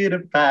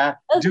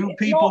 Do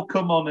people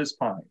come on as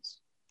pies?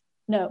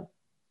 No.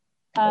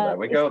 Well, there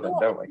we go then,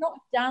 don't we? It's not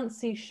a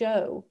dancey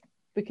show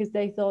because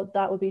they thought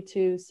that would be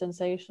too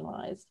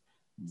sensationalized.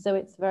 So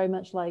it's very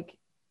much like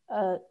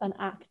an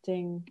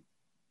acting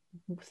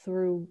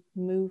through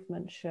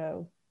movement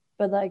show.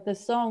 But like the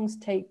songs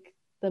take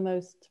the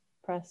most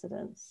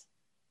precedence,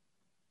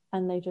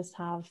 and they just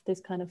have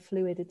this kind of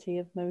fluidity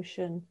of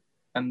motion.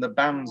 And the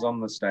band's on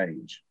the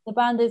stage. The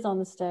band is on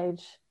the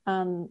stage,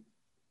 and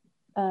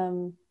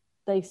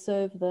they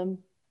serve them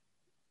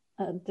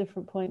at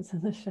different points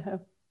in the show.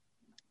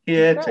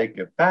 Here, take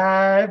a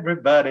pie,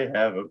 everybody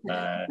have a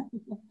pie.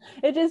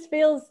 It just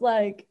feels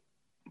like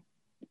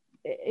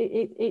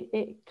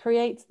it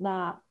creates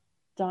that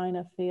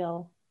diner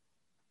feel,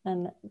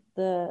 and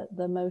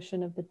the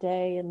motion of the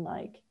day, and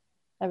like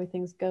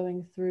everything's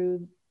going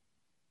through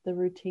the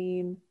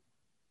routine,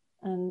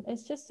 and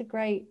it's just a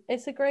great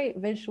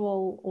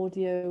visual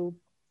audio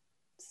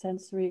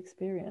sensory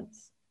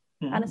experience.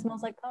 Mm-hmm. And it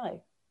smells like pie.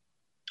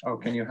 Oh,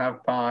 can you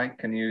have pie?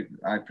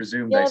 I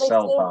presume they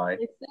sell pie.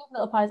 They sell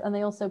little pies, and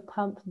they also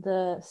pump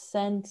the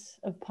scent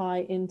of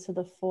pie into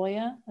the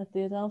foyer at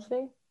the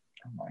Adelphi.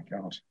 Oh my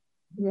God.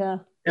 Yeah.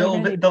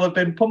 They'll have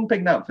been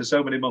pumping that for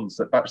so many months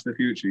that Back to the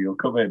Future, you'll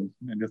come in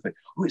and you'll think,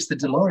 oh, it's the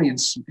DeLorean.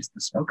 It's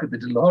the smoke of the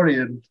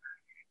DeLorean.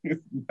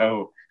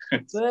 No.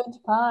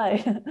 Burnt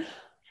pie.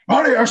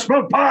 Marty, I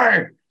smell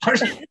pie.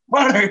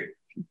 Marty.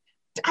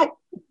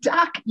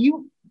 Doc,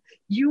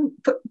 you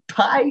put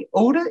pie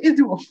odor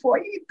into a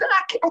foyer,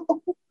 Doc?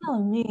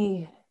 Oh,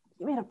 me.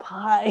 You made a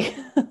pie.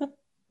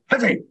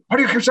 Hetty, how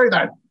do you keep saying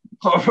that?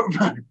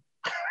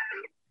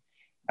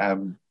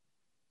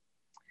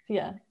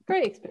 Yeah,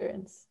 great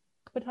experience.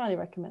 Would highly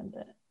recommend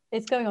it.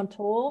 It's going on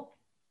tour.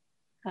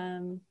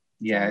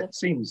 Yeah, it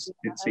seems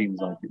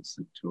like it's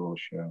a tour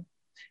show.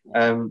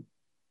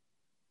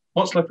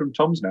 What's left from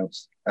Tom's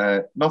notes?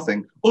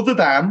 Nothing other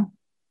than,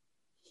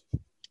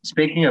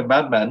 speaking of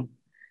Mad Men,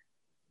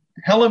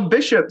 Helen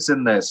Bishop's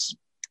in this.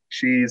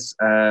 She's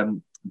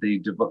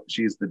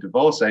she's the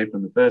divorcee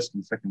from the first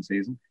and second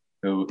season,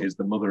 who is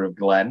the mother of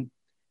Glenn,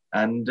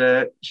 and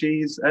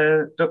she's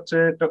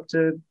Doctor's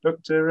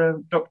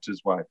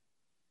wife.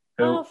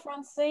 Oh,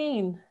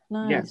 Francine,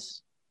 nice.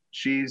 Yes,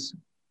 she's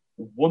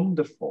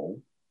wonderful,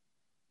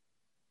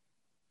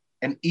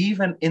 and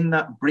even in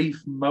that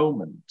brief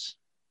moment,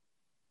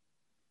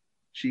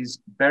 she's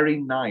very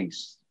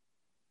nice.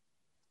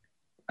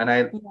 And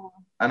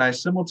I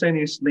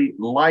simultaneously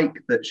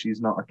like that she's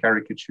not a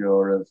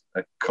caricature of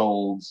a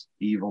cold,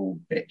 evil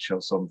bitch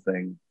or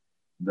something.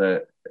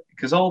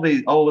 Because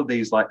all of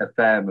these like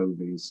affair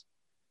movies,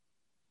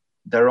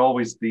 they're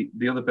always the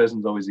other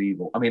person's always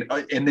evil. I mean,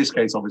 in this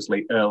case,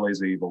 obviously Earl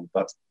is evil.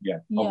 That's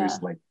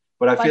obviously.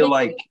 But I feel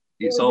like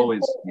it's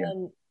always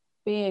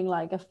being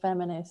like a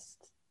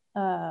feminist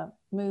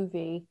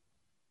movie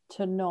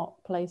to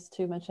not place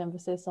too much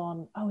emphasis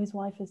on, oh, his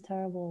wife is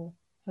terrible.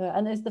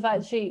 And it's the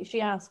fact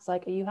she asks,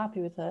 like, are you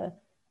happy with her?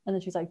 And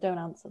then she's like, don't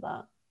answer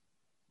that,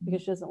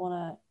 because she doesn't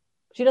want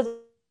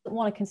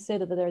to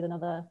consider that there's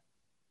another,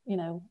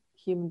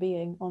 human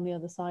being on the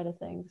other side of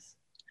things.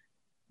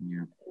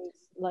 Yeah, who's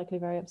likely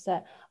very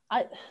upset.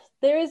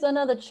 There is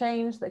another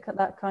change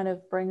that kind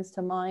of brings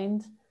to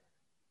mind,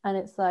 and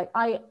it's like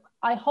I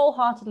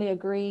wholeheartedly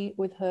agree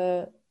with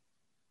her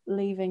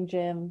leaving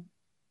Jim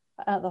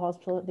at the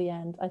hospital at the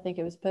end. I think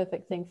it was a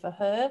perfect thing for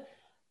her.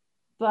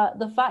 But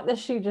the fact that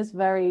she just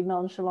very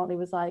nonchalantly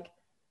was like,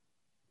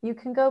 you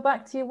can go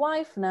back to your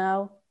wife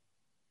now.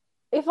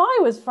 If I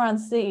was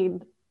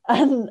Francine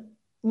and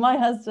my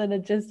husband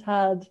had just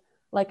had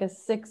like a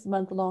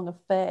 6-month-long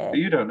affair.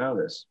 You don't know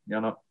this. You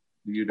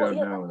don't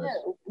know this.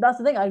 That's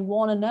the thing. I'd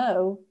want to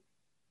know.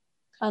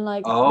 And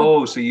like,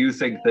 so you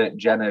think that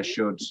Jenna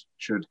should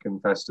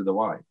confess to the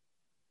wife?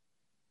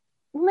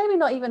 Maybe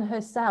not even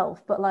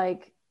herself, but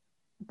like,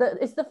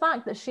 it's the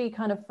fact that she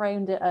kind of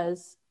framed it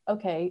as,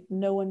 okay,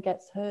 no one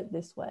gets hurt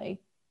this way.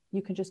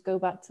 You can just go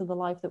back to the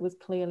life that was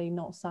clearly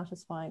not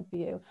satisfying for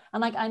you.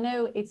 And like, I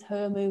know it's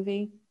her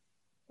movie,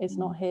 it's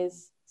not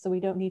his, so we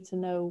don't need to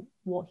know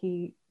what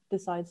he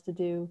decides to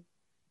do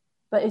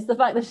But it's the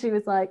fact that she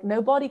was like,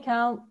 no body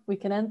count, we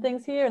can end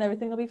things here and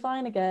everything will be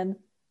fine again.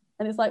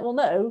 And it's like, well,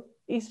 no,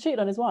 he's cheated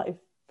on his wife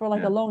for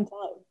like a long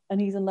time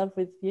and he's in love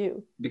with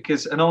you.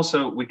 Because, and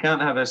also, we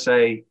can't have her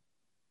say,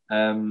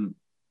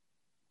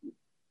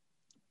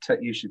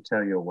 you should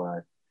tell your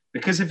wife.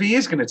 Because if he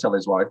is going to tell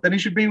his wife, then he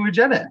should be with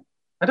Jenna.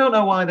 I don't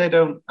know why they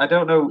don't. I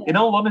don't know. In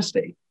all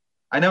honesty,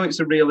 I know it's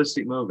a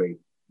realistic movie.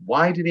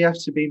 Why did he have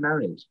to be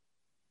married?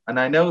 And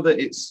I know that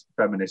it's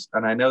feminist,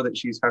 and I know that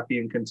she's happy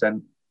and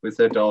content with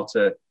her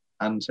daughter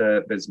and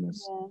her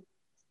business. Yeah.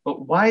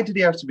 But why did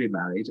he have to be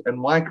married,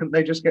 and why couldn't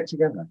they just get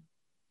together?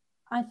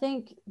 I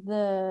think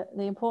the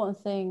important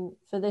thing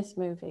for this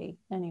movie,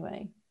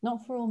 anyway,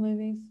 not for all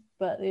movies,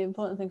 but the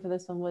important thing for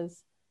this one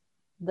was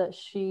that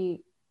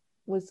she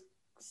was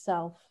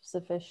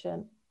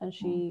self-sufficient and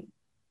she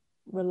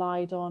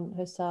relied on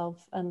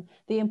herself, and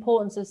the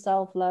importance of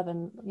self-love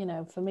and, you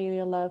know,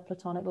 familial love,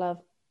 platonic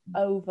love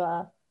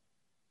over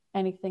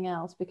anything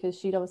else, because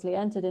she'd obviously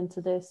entered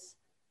into this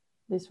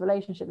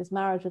relationship, this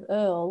marriage with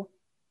Earl,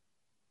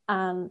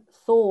 and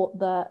thought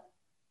that,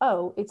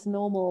 oh, it's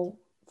normal,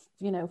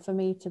 you know, for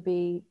me to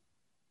be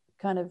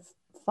kind of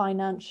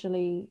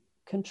financially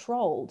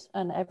controlled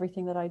and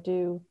everything that I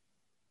do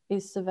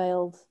is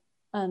surveilled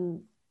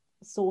and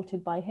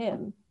sorted by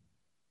him.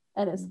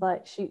 And it's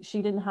like she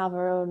didn't have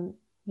her own,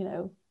 you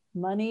know,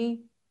 money,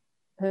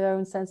 her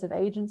own sense of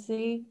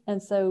agency.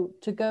 And so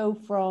to go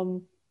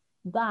from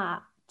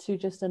that to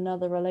just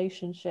another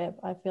relationship,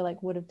 I feel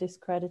like would have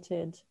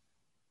discredited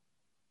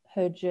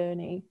her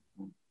journey.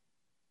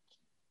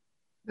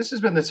 This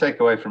has been the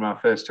takeaway from our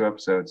first two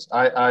episodes.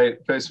 I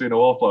personally, in a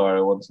Wallflower,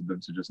 I wanted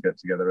them to just get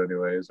together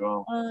anyway as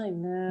well. I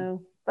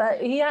know.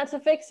 But he had to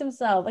fix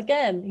himself.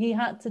 Again, he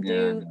had to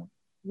do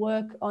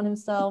work on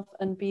himself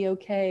and be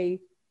okay.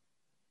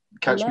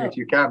 Catch Me If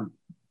You Can.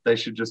 They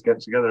should just get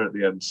together at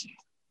the end.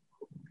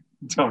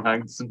 Tom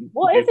Hanks.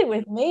 What is it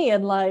with me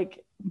and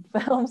like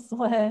films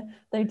where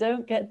they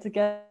don't get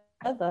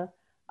together?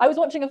 I was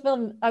watching a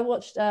film. I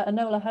watched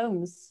Enola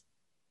Holmes.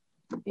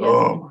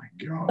 Oh my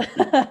God.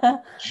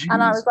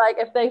 And I was like,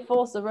 if they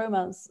force a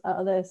romance out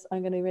of this,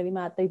 I'm going to be really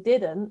mad. They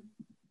didn't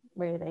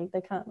really.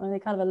 They kind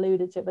of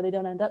alluded to it, but they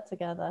don't end up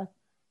together.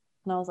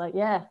 And I was like,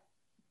 yeah,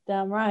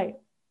 damn right.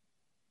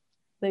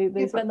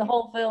 They spent the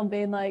whole film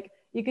being like,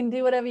 you can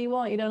do whatever you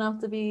want. You don't have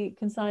to be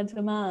consigned to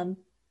a man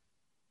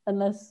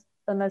unless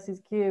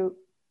he's cute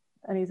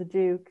and he's a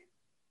duke.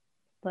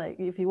 Like,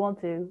 if you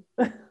want to.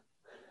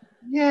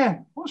 Yeah,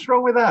 what's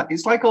wrong with that?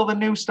 It's like all the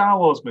new Star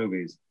Wars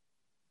movies.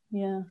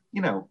 Yeah.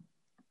 You know,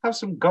 have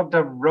some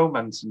goddamn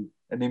romance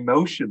and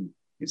emotion.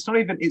 It's not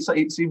even,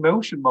 it's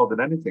emotion more than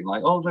anything.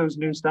 Like all those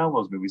new Star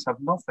Wars movies have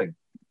nothing.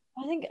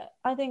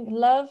 I think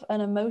love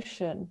and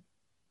emotion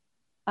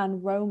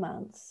and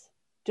romance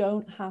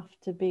don't have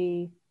to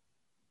be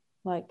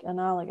like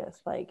analogous.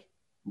 Like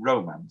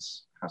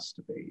romance has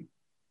to be.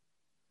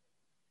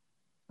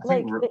 I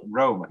think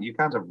you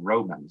can't have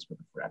romance with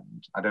a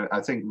friend.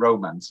 I think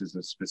romance is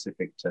a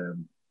specific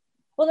term.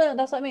 Well, no,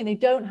 that's what I mean. They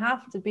don't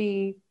have to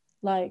be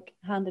like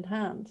hand in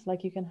hand.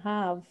 Like you can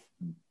have,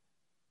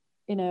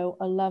 you know,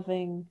 a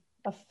loving,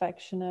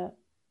 affectionate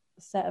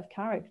set of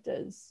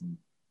characters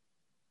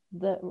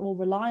that will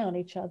rely on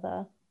each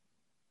other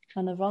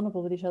and are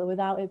vulnerable with each other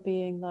without it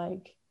being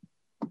like,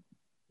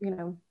 you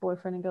know,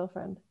 boyfriend and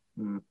girlfriend.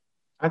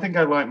 I think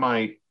I like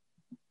my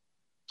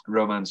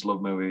romance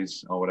love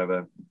movies or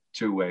whatever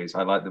two ways.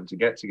 I like them to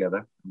get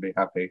together and be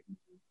happy,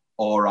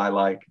 or I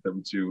like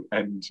them to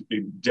end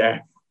in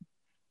death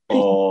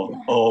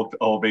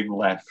or being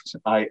left.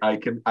 I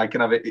can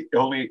have it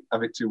only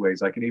have it two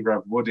ways. I can either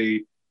have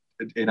Woody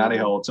in Annie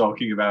Hall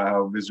talking about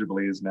how miserable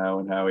he is now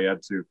and how he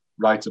had to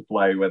write a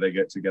play where they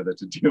get together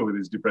to deal with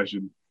his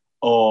depression,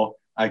 or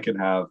I can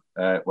have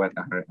Harry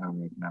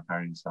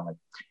and Sally.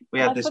 We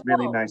had this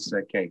really nice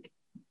cake.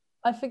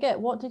 I forget,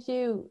 what did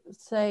you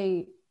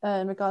say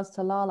in regards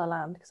to La La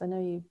Land? Because I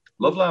know you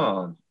love La La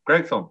Land.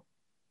 Great film.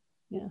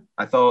 Yeah.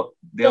 I thought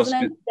the doesn't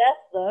end with death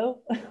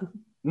though.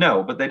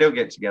 No, but they don't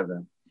get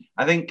together.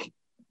 I think.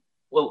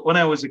 Well, when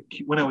I was a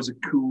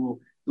cool,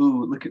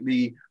 ooh, look at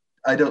me.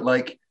 I don't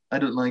like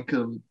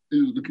ooh,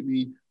 look at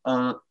me.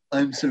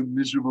 I'm so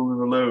miserable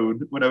and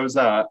alone. When I was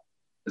that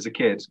as a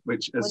kid,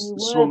 which has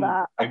swung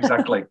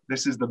exactly.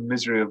 This is the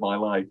misery of my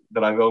life,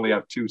 that I've only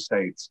have two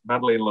states: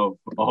 madly in love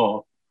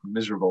or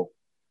miserable.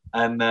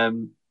 And I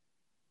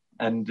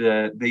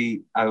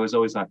was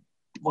always like,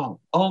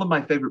 well, all of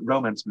my favorite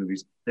romance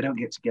movies, they don't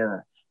get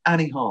together.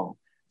 Annie Hall,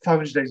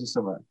 500 Days of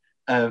Summer,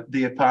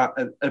 The Apart,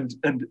 and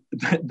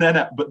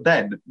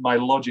then my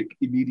logic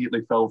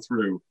immediately fell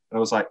through, and I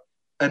was like,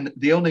 and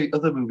the only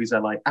other movies I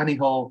like, Annie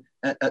Hall,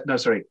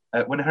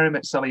 When Harry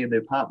Met Sally in the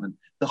Apartment,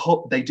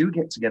 they do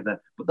get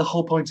together, but the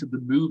whole point of the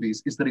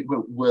movies is that it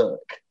won't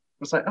work. I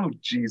was like, oh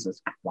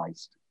Jesus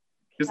Christ.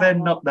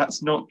 Because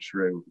that's not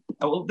true.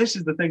 Well, this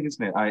is the thing,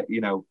 isn't it?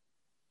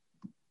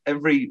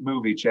 Every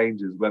movie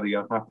changes whether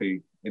you're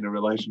happy in a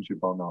relationship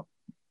or not.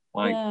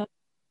 I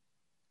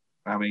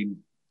mean,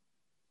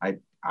 I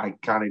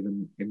can't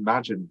even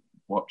imagine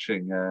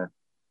watching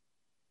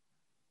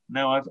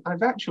No,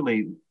 I've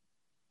actually,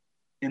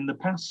 in the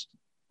past,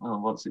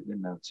 well, what's it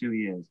been now? 2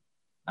 years.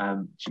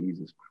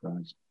 Jesus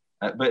Christ.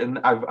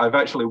 I've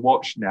actually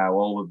watched now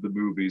all of the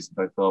movies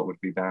that I thought would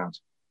be bad,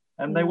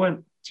 and they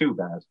weren't too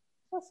bad.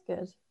 That's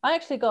good. I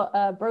actually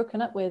got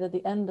broken up with at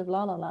the end of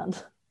La La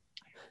Land.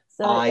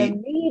 So it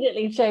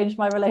immediately changed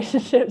my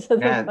relationship to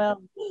the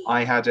film.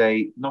 I had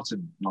a not a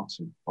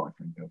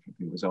boyfriend girlfriend.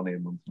 It was only a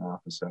month and a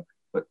half or so.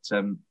 But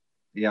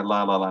yeah,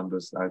 La La Land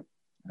was. I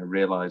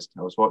realized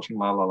I was watching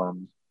La La Land,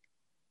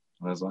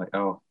 and I was like,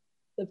 oh,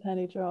 the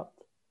penny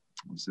dropped.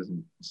 This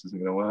isn't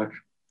going to work.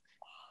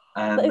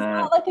 And but it's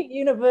not like a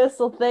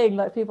universal thing.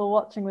 Like people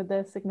watching with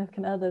their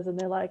significant others, and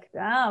they're like,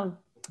 damn,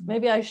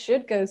 maybe I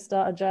should go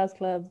start a jazz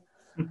club.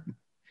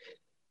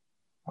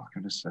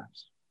 Fucking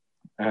sense.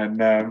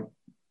 And.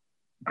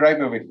 Great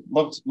movie.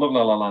 Loved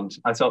La La Land.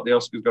 I thought the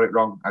Oscars got it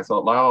wrong. I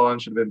thought La La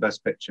Land should have been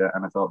Best Picture,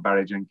 and I thought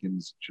Barry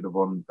Jenkins should have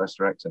won Best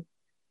Director.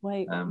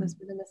 Wait, there's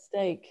been a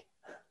mistake.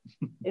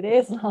 It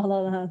is La La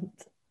Land.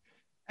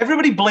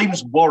 Everybody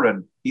blames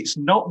Warren. It's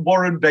not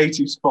Warren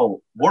Beatty's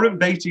fault. Warren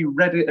Beatty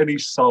read it and he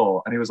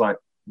saw, and he was like,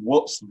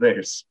 what's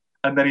this?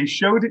 And then he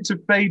showed it to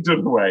Faye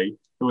Dunaway,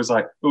 who was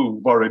like,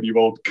 ooh, Warren, you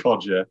old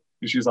codger.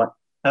 And she was like,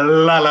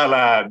 La La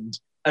Land.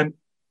 And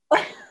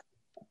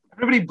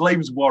everybody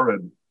blames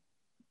Warren.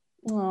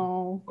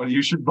 Oh. Well,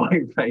 you should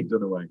blame Faye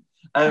Dunaway.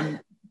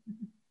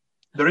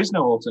 There is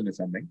no alternate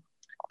ending.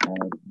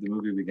 The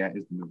movie we get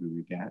is the movie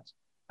we get.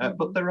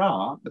 But there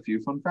are a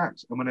few fun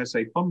facts. And when I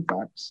say fun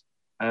facts,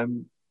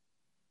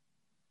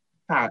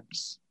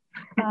 facts.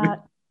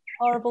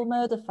 Horrible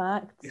murder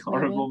facts.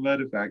 Horrible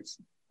murder facts.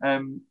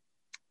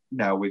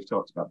 No, we've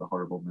talked about the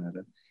horrible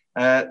murder.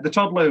 The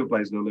toddler who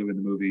plays Lulu in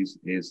the movies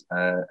is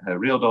her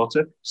real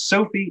daughter,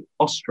 Sophie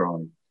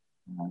Ostroy.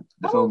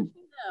 Do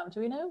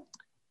we know?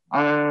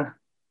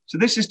 So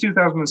this is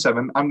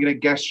 2007. I'm going to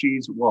guess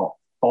she's what,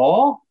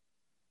 4?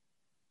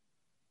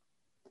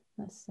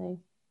 Let's see.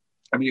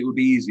 I mean, it would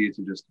be easier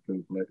to just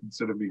Google it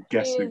instead of me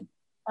guessing.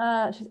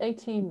 She's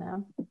 18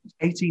 now.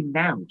 18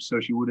 now, so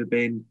she would have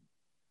been.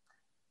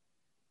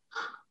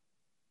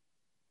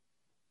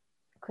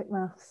 Quick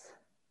maths.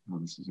 Oh,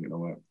 this isn't going to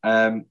work.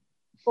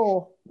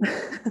 4.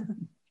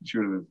 She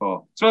would have been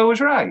 4. So I was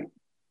right.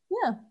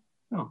 Yeah.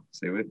 Oh,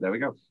 see, there we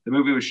go. The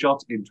movie was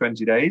shot in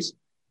 20 days.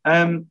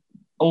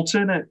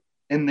 Alternate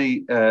in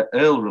the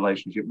Earl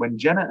relationship, when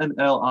Jenna and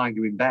Earl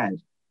argue in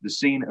bed, the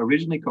scene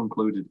originally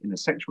concluded in a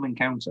sexual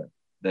encounter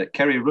that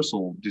Kerry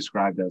Russell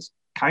described as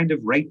kind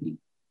of rapey.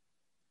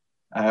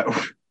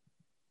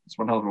 That's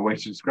one hell of a way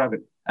to describe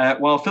it.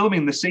 While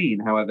filming the scene,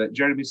 however,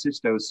 Jeremy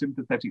Sisto's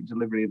sympathetic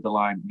delivery of the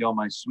line, "You're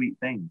my sweet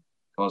thing,"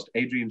 caused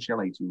Adrienne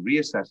Shelley to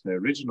reassess her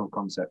original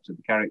concept of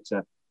the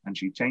character, and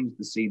she changed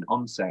the scene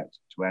on set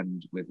to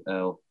end with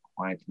Earl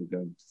quietly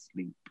going to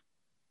sleep.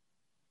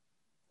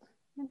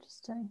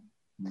 Interesting.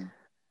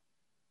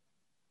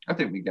 I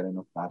think we get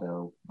enough bad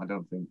Earl. I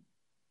don't think.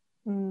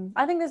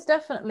 I think there's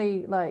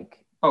definitely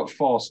like. Oh,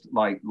 forced,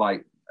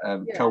 coerced.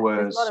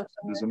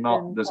 There's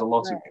a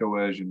lot of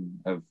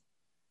coercion of.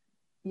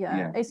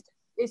 Yeah,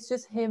 it's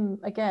just him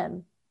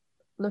again,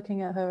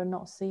 looking at her and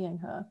not seeing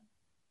her.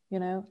 You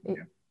know,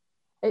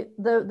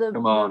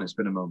 Come on, it's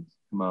been a month.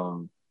 Come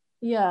on.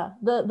 Yeah,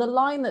 the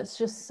line that's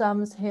just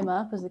sums him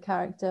up as a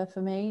character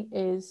for me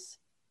is,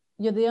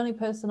 "You're the only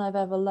person I've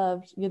ever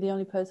loved. You're the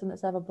only person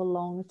that's ever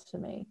belonged to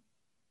me."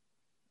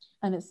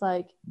 And it's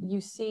like, you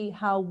see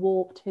how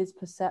warped his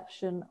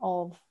perception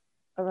of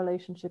a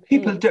relationship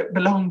People is. don't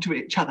belong to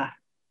each other.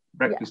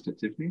 Breakfast at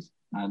Tiffany's.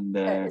 And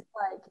it's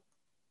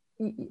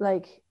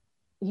like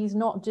he's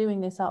not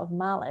doing this out of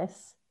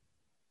malice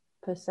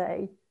per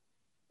se.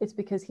 It's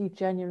because he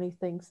genuinely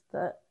thinks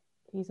that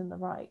he's in the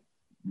right.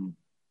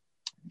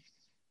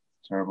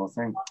 Terrible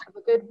thing.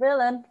 A good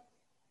villain.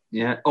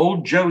 Yeah.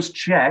 Old Joe's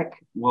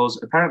check was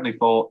apparently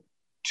for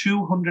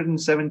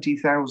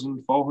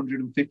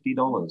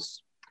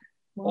 $270,450.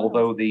 Wow.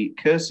 Although the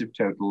cursive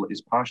total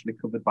is partially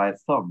covered by a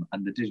thumb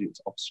and the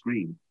digits off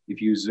screen. If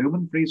you zoom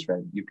and freeze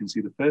frame, you can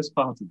see the first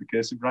part of the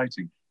cursive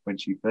writing when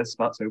she first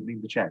starts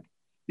opening the check.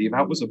 The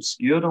amount was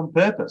obscured on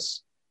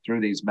purpose through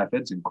these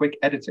methods and quick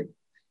editing.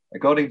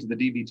 According to the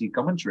DVD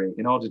commentary,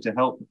 in order to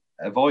help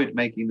avoid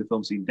making the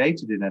film seem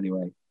dated in any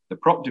way, the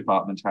prop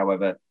department,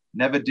 however,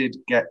 never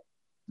did get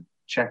the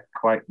check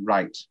quite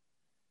right.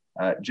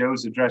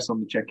 Joe's address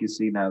on the check is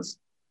seen as,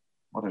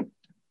 what a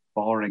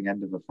boring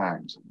end of a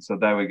fact. So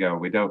there we go.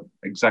 We don't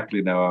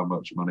exactly know how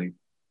much money,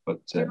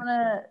 but do you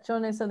want to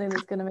know something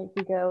that's going to make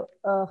you go,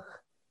 ugh?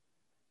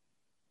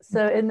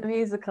 So in the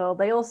musical,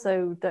 they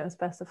also don't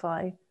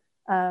specify,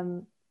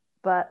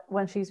 but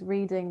when she's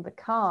reading the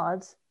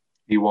card,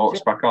 he walks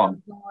back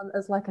on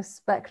as like a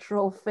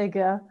spectral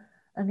figure,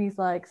 and he's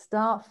like,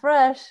 "Start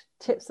fresh,"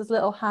 tips his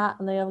little hat,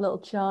 and they have a little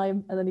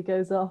chime, and then he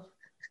goes off.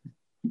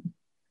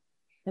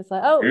 It's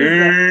like, oh,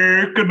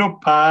 making a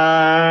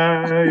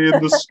pie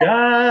in the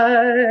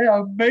sky.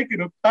 I'm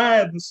making a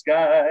pie in the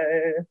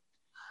sky.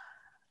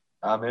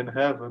 I'm in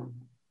heaven.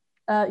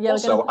 Yeah,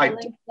 also, we're going to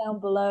put a link down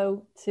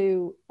below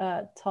to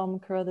Tom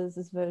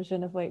Carruthers'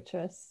 version of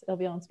Waitress. It'll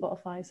be on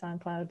Spotify,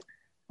 SoundCloud,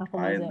 Apple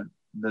Pie Music.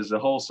 There's a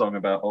whole song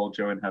about Old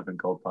Joe in Heaven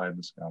called Pie in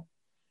the Sky.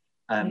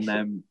 And We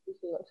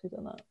should actually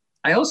done that.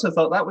 I also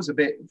thought that was a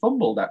bit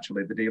fumbled,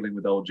 actually, the dealing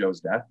with Old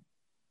Joe's death.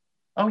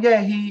 Oh,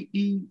 yeah,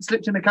 he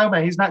slipped in a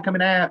coma. He's not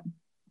coming out.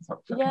 I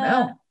thought, fucking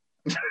hell.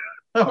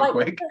 That was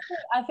quick.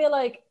 I feel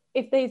like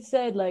if they'd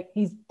said, like,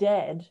 he's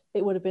dead,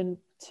 it would have been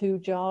too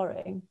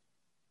jarring.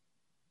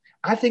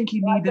 I think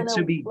he needed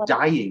to be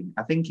dying.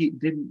 I think it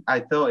didn't.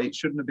 I thought it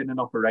shouldn't have been an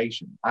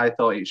operation. I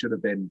thought it should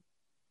have been,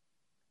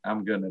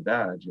 I'm going to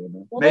die,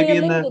 Jimmy. Well, maybe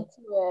they alluded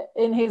to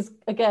it in his,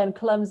 again,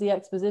 clumsy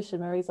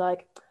exposition where he's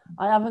like,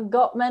 I haven't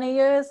got many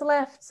years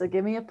left, so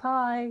give me a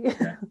pie.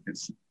 Yeah,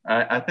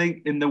 I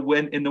think in the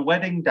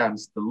wedding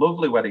dance, the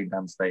lovely wedding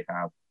dance they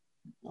have.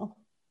 Oh,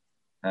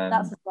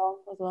 that's a song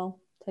as well.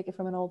 Take It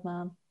From an Old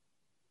Man.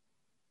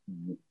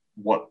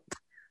 What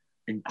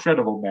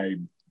incredible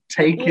name.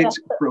 Take It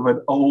From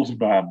an Old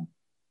Man.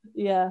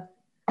 Yeah.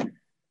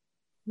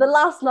 The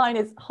last line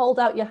is hold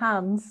out your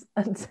hands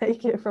and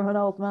take it from an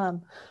old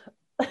man.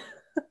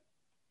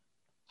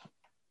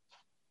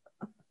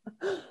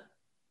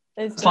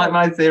 It's like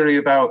my theory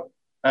about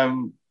A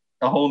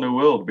Whole New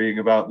World being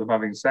about them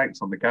having sex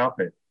on the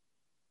carpet.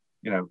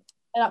 You know.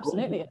 It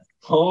absolutely is.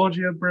 Hold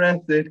your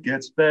breath, it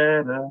gets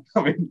better.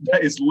 I mean,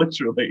 that is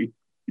literally.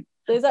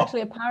 There's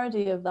actually a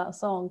parody of that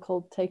song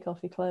called Take Off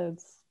Your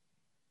Clothes.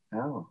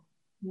 Oh.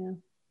 Yeah.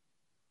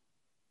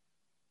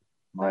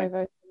 Very,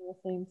 very similar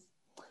themes.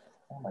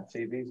 Oh, my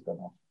TV's gone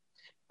off.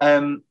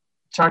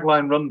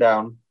 Tagline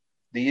rundown.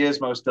 The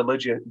year's most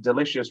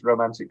delicious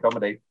romantic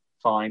comedy.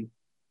 Fine.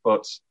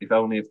 But if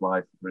only if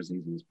life were as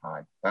easy as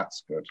pie.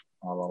 That's good.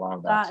 I'll allow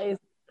that. That is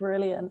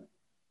brilliant.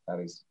 That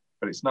is.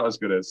 But it's not as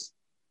good as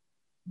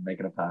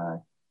Making a Pie.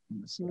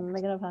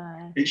 Making a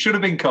Pie. It should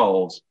have been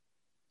called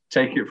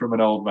Take It From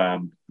an Old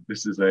Man.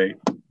 This is the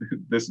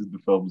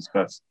film's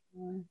best.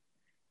 Do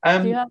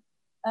you have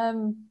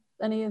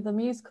any of the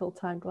musical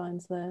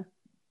taglines there?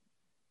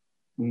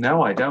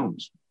 No, I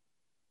don't.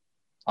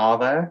 Are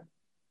there?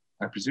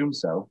 I presume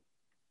so.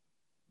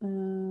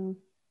 Wait,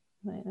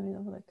 let me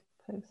have a look.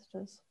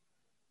 Posters.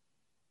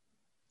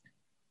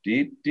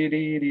 It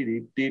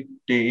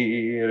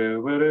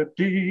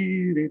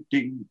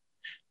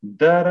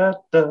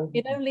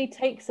only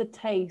takes a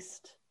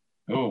taste.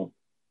 Oh.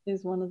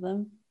 Is one of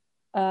them.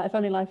 If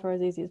only life were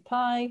as easy as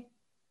pie.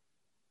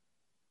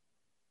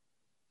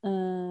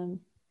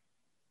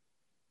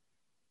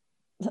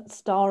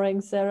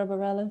 Starring Sarah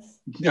Bareilles.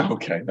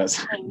 Okay,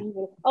 that's.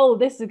 Oh,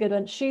 this is a good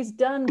one. She's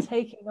done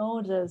taking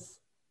orders.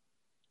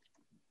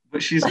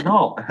 But she's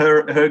not.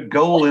 Her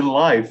goal in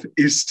life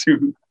is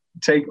to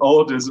take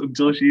orders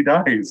until she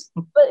dies.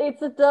 But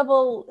it's a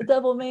double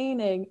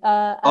meaning.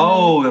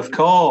 Of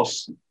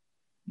course.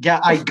 Yeah,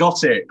 I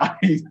got it.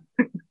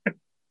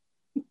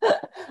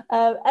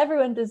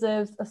 Everyone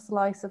deserves a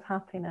slice of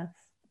happiness.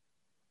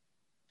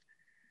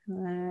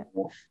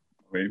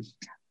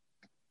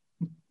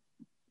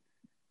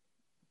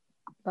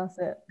 That's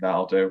it.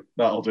 That'll do.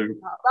 I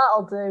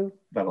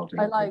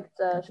liked.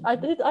 I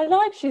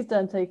like She's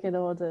Done Taking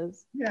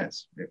Orders.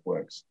 Yes, it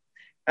works.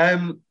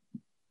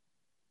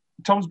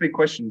 Tom's big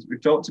questions.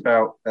 We've talked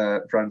about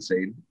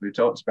Francine. We've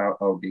talked about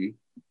Ogie.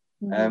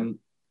 Mm-hmm.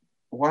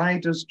 Why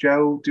does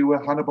Joe do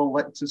a Hannibal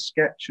Lecter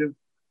sketch of?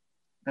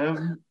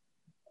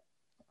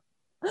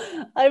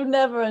 I've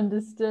never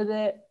understood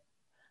it.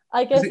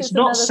 I guess it's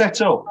not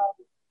set up.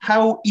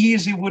 How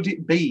easy would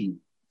it be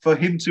for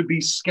him to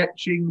be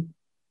sketching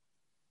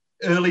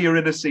earlier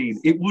in a scene?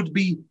 It would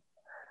be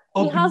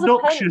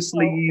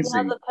obnoxiously easy. He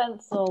has a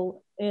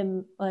pencil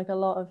in like a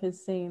lot of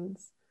his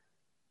scenes.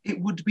 It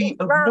would be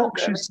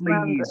obnoxiously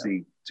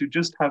easy to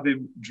just have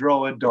him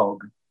draw a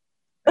dog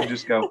and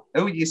just go,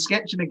 oh, you're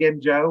sketching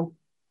again, Joe.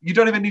 You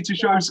don't even need to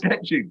show him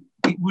sketching.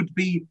 It would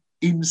be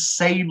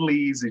insanely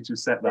easy to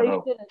set that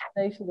up.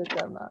 They should have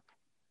done that.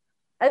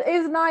 It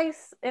is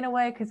nice in a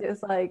way because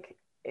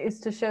it's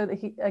to show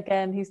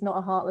that he's not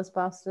a heartless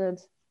bastard,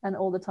 and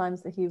all the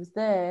times that he was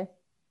there,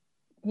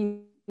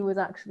 he was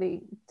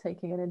actually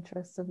taking an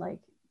interest and like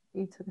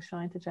he took a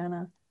shine to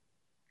Jenna.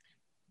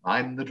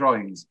 I'm the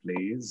drawings,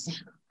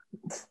 please.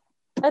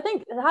 I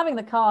think having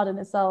the card in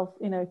itself,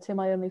 to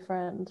my only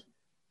friend,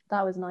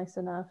 that was nice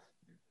enough.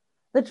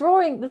 The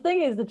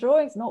thing is, the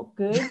drawing's not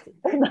good.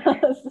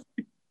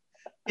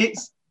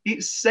 It's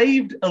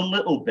saved a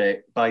little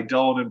bit by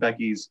Dawn and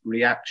Becky's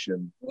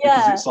reaction. Yeah,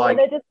 because it's like,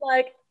 they're just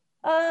like,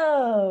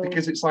 oh.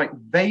 Because it's like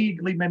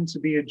vaguely meant to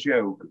be a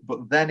joke,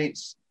 but then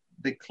it's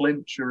the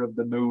clincher of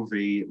the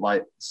movie,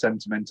 like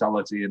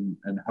sentimentality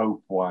and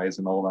hope-wise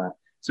and all that.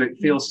 So it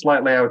feels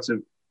slightly out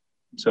of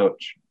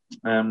touch.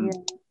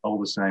 All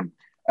the same.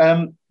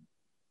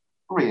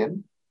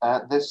 Rhian,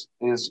 this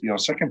is your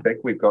second pick.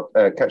 We've got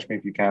Catch Me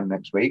If You Can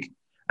next week.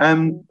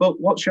 But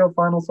what's your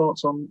final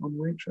thoughts on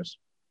Waitress?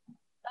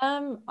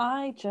 I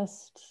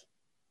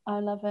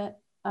love it.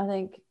 I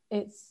think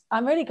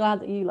I'm really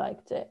glad that you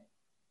liked it.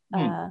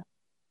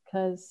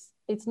 Because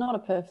it's not a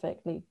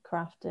perfectly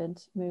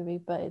crafted movie,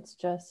 but it's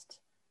just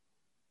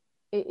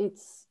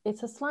it's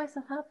a slice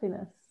of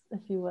happiness,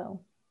 if you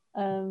will.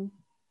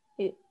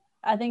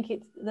 I think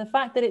it's the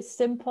fact that it's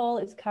simple,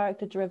 it's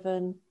character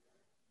driven,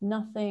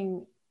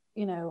 nothing,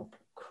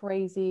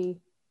 crazy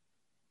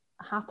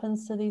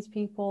happens to these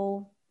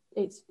people.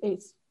 It's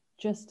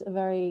just a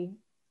very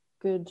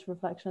good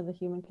reflection of the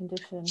human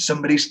condition.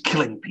 Somebody's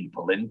killing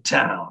people in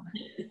town,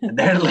 and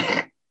they're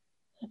like,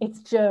 it's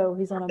Joe.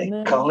 He's on a they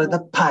murder. call it the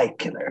pie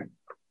killer.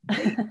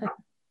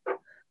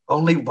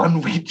 Only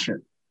one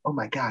waitress. Oh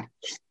my God,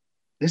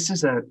 this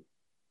is a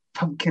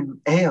pumpkin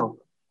ale,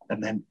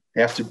 and then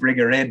they have to bring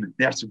her in.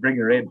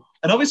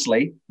 And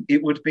obviously,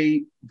 it would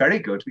be very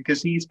good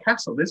because he's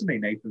Castle, isn't he,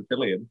 Nathan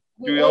Fillion?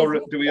 Do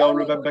we all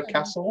remember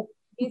Castle?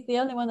 He's the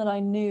only one that I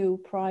knew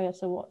prior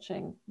to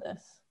watching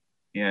this.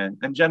 Yeah,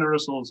 and Kerry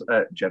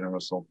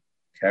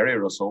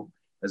Russell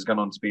has gone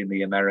on to be in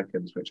The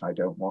Americans, which I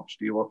don't watch.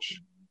 Do you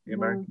watch The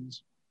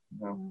Americans?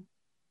 No.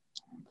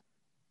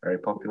 Very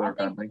popular,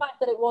 apparently. The fact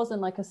that it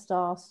wasn't like a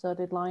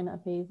star-studded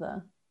lineup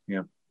either.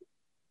 Yeah.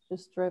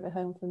 Just drove it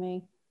home for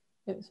me.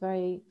 It was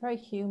very, very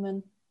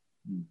human.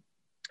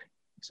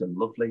 It's a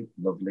lovely,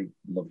 lovely,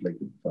 lovely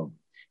film.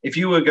 If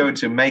you were going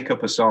to make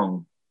up a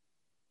song,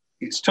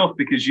 it's tough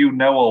because you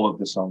know all of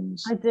the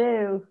songs. I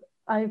do.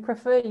 I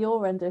prefer your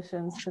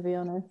renditions, to be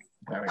honest.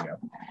 There we go.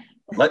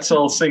 Let's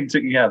all sing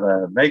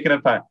together. Making a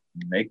pie.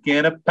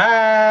 Making a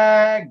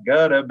pie.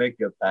 Gotta make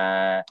a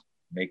pie.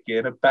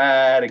 Making a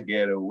pie to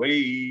get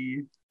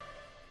away.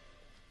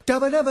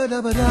 Dabba dabba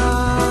dabba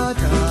da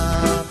da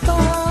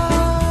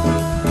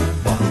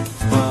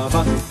ba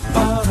ba ba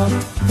ba ba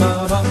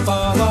ba ba ba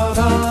ba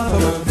ba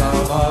ba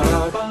ba